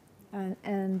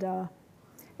 And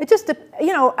it just,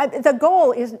 the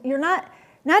goal is you're not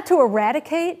to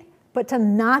eradicate, but to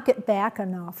knock it back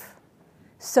enough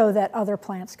so that other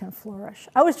plants can flourish.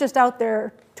 I was just out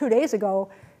there 2 days ago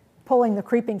pulling the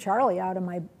creeping Charlie out of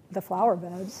the flower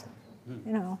beds.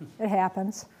 It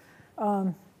happens.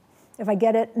 If I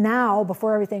get it now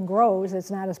before everything grows, it's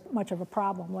not as much of a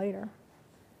problem later.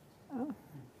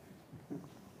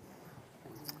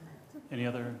 Any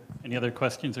other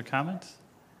questions or comments?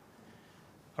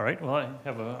 All right, well, I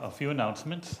have a few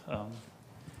announcements.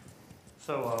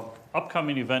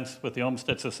 Upcoming events with the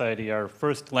Olmsted Society, our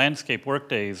first landscape work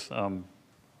days.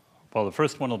 Well, the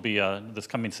first one will be this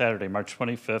coming Saturday, March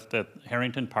 25th at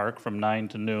Harrington Park from 9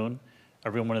 to noon.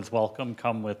 Everyone is welcome.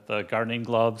 Come with gardening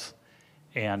gloves,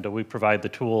 and we provide the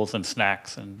tools and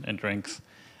snacks and drinks.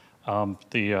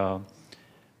 We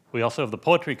also have the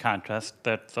poetry contest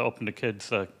that's open to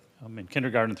kids in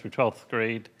kindergarten through 12th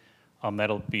grade.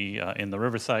 That'll be in the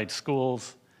Riverside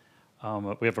schools.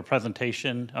 We have a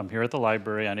presentation here at the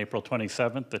library on April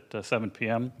 27th at 7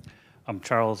 p.m.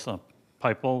 Charles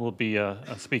Pipel will be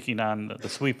speaking on the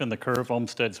sweep and the curve,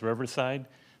 Olmsted's Riverside.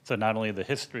 So not only the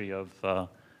history of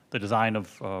the design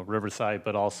of Riverside,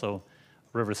 but also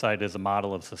Riverside as a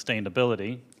model of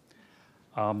sustainability.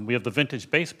 We have the vintage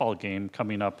baseball game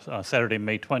coming up Saturday,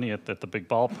 May 20th at the Big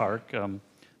Ballpark.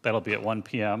 That'll be at 1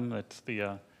 p.m. It's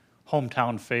the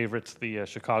hometown favorites, the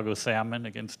Chicago Salmon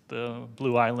against the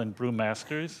Blue Island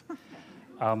Brewmasters.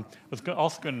 I was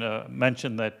also going to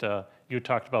mention that you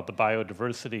talked about the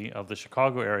biodiversity of the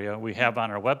Chicago area. We have on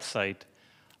our website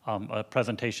a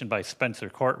presentation by Spencer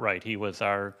Courtwright. He was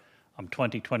our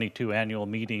 2022 annual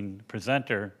meeting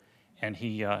presenter, and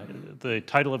the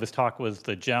title of his talk was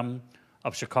 "The Gem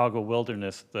of Chicago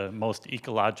Wilderness, the most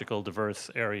ecological diverse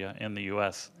area in the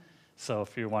U.S." So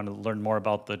if you want to learn more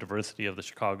about the diversity of the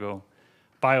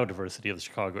biodiversity of the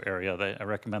Chicago area, I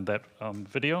recommend that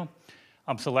video.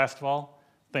 So last of all,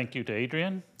 thank you to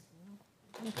Adrian.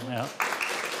 Yeah.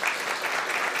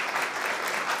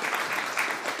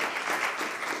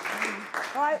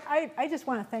 Well, I just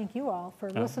want to thank you all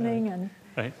for listening and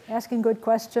asking good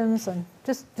questions and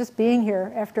just being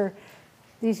here after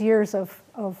these years of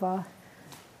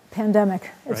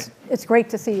pandemic. It's great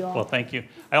to see you all. Well, thank you.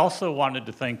 I also wanted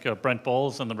to thank Brent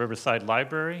Bowles and the Riverside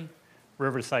Library.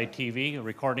 Riverside TV, a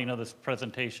recording of this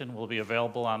presentation will be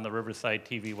available on the Riverside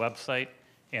TV website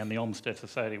and the Olmsted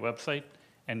Society website.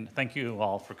 And thank you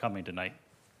all for coming tonight.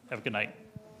 Have a good night.